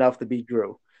that big enough to beat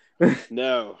Drew.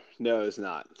 No, it's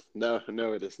not. No,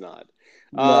 it is not.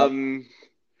 No.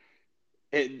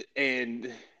 And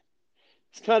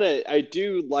it's kind of I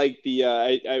do like the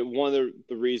I one of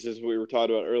the reasons we were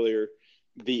talking about earlier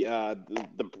the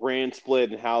brand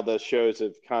split and how the shows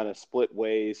have kind of split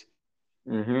ways.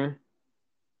 Mm-hmm.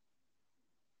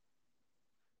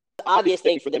 The obvious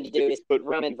thing for them to do is put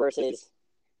Roman versus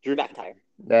Drew McIntyre.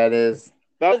 That is.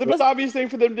 That's the most obvious thing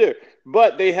for them to do,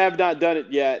 but they have not done it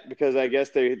yet because I guess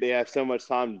they have so much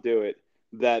time to do it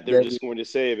that they're just going to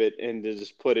save it and to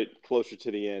just put it closer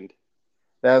to the end.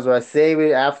 That's why save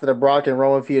it after the Brock and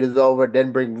Roman feud is over,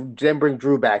 then bring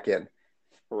Drew back in.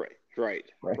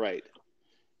 Right.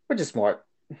 Which is smart.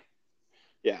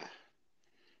 Yeah,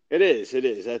 it is.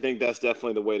 I think that's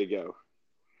definitely the way to go.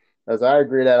 As I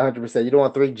agree that 100%. You don't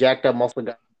want three jacked up muscle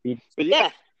guys. But yeah,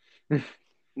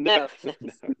 no.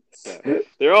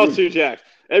 They're all two jacks.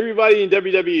 Everybody in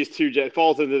WWE is two jacks,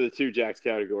 falls into the two jacks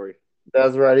category.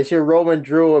 That's right. It's your Roman,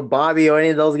 Drew, or Bobby, or any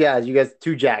of those guys. You guys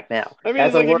two jack now. I mean,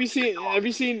 it's like have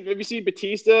you seen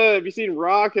Batista? Have you seen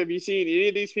Rock? Have you seen any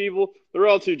of these people? They're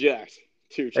all two jacks.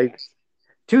 Two jacks.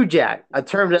 Two jack. A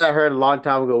term that I heard a long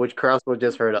time ago, which Carlsberg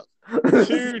just heard of.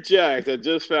 Two jacks. I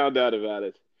just found out about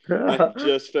it. I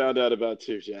just found out about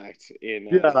two jacks in.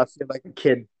 I feel like a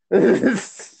kid.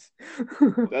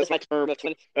 That's my term of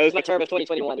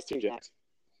 2021. Is Two Jacks.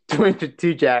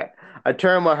 22 Jack. A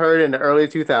term I heard in the early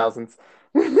 2000s.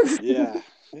 Yeah.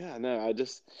 Yeah, no, I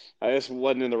just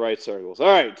wasn't in the right circles. All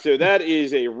right, so that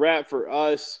is a wrap for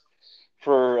us.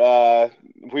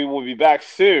 We will be back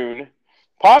soon,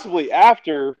 possibly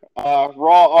after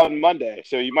Raw on Monday.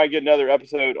 So you might get another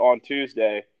episode on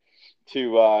Tuesday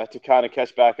to kind of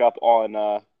catch back up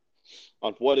on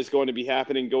what is going to be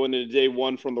happening going into day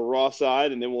one from the Raw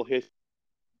side, and then we'll hit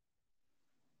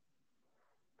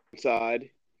side,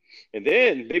 and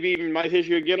then maybe even might hit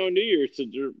you again on New Year's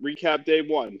to recap day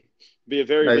one. Be a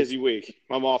very busy week.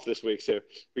 I'm off this week, so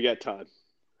we got time.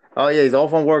 Oh yeah, he's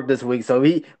off on work this week, so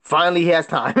he finally has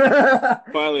time.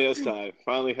 Finally has time.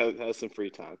 Finally has some free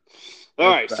time. All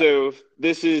right, so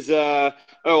this is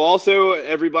also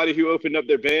everybody who opened up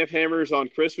their Banff hammers on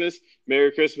Christmas.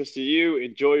 Merry Christmas to you.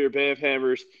 Enjoy your Banff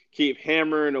hammers. Keep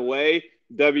hammering away.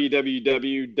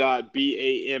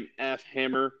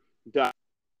 www.bamfhammer.com.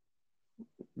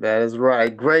 That is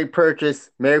right. Great purchase.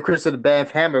 Merry Christmas to the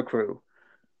Banff Hammer crew.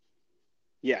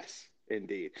 Yes,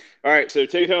 indeed. All right, so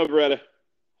take it home, Beretta.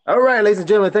 All right, ladies and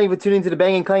gentlemen, thank you for tuning into the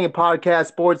Banging Clanging Podcast,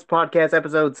 sports podcast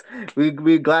episodes.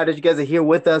 We're glad that you guys are here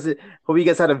with us. Hope you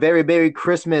guys had a very Merry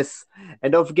Christmas.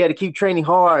 And don't forget to keep training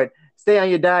hard. Stay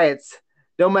on your diets.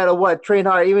 No matter what, train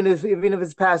hard, even if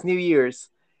it's past New Year's.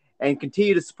 And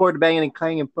continue to support the Banging and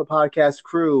Clanging Podcast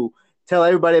crew. Tell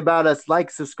everybody about us. Like,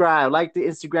 subscribe. Like the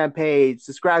Instagram page.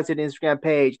 Subscribe to the Instagram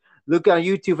page. Look on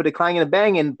YouTube for the Clanging and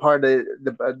Banging part of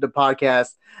the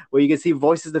podcast, where you can see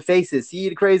voices of the faces, see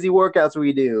the crazy workouts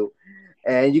we do,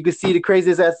 and you can see the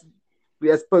craziest as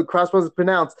Crossbones is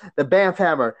pronounced, the Banff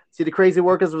Hammer. See the crazy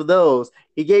workouts of those.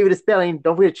 He gave you the spelling.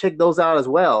 Don't forget to check those out as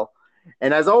well.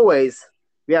 And as always,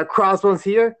 we have Crossbones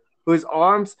here, whose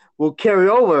arms will carry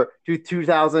over to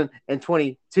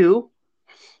 2022.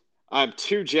 I'm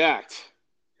too jacked.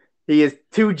 He is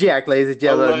too jacked, ladies and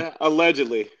gentlemen.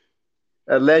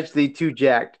 Allegedly too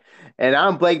jacked. And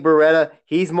I'm Blake Beretta.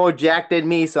 He's more jacked than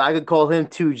me, so I could call him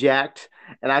too jacked.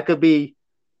 And I could be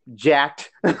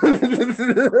jacked. And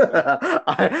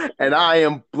I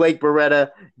am Blake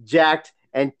Beretta, jacked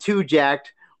and too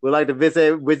jacked. We'd like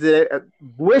to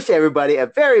wish everybody a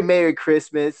very Merry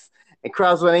Christmas. And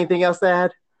Crosswell, anything else to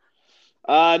add?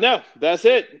 No, that's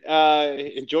it.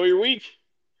 Enjoy your week.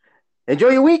 Enjoy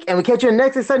your week, and we'll catch you in the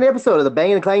next exciting episode of the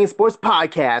Banging and Clanging Sports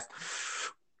Podcast.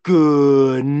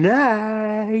 Good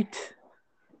night.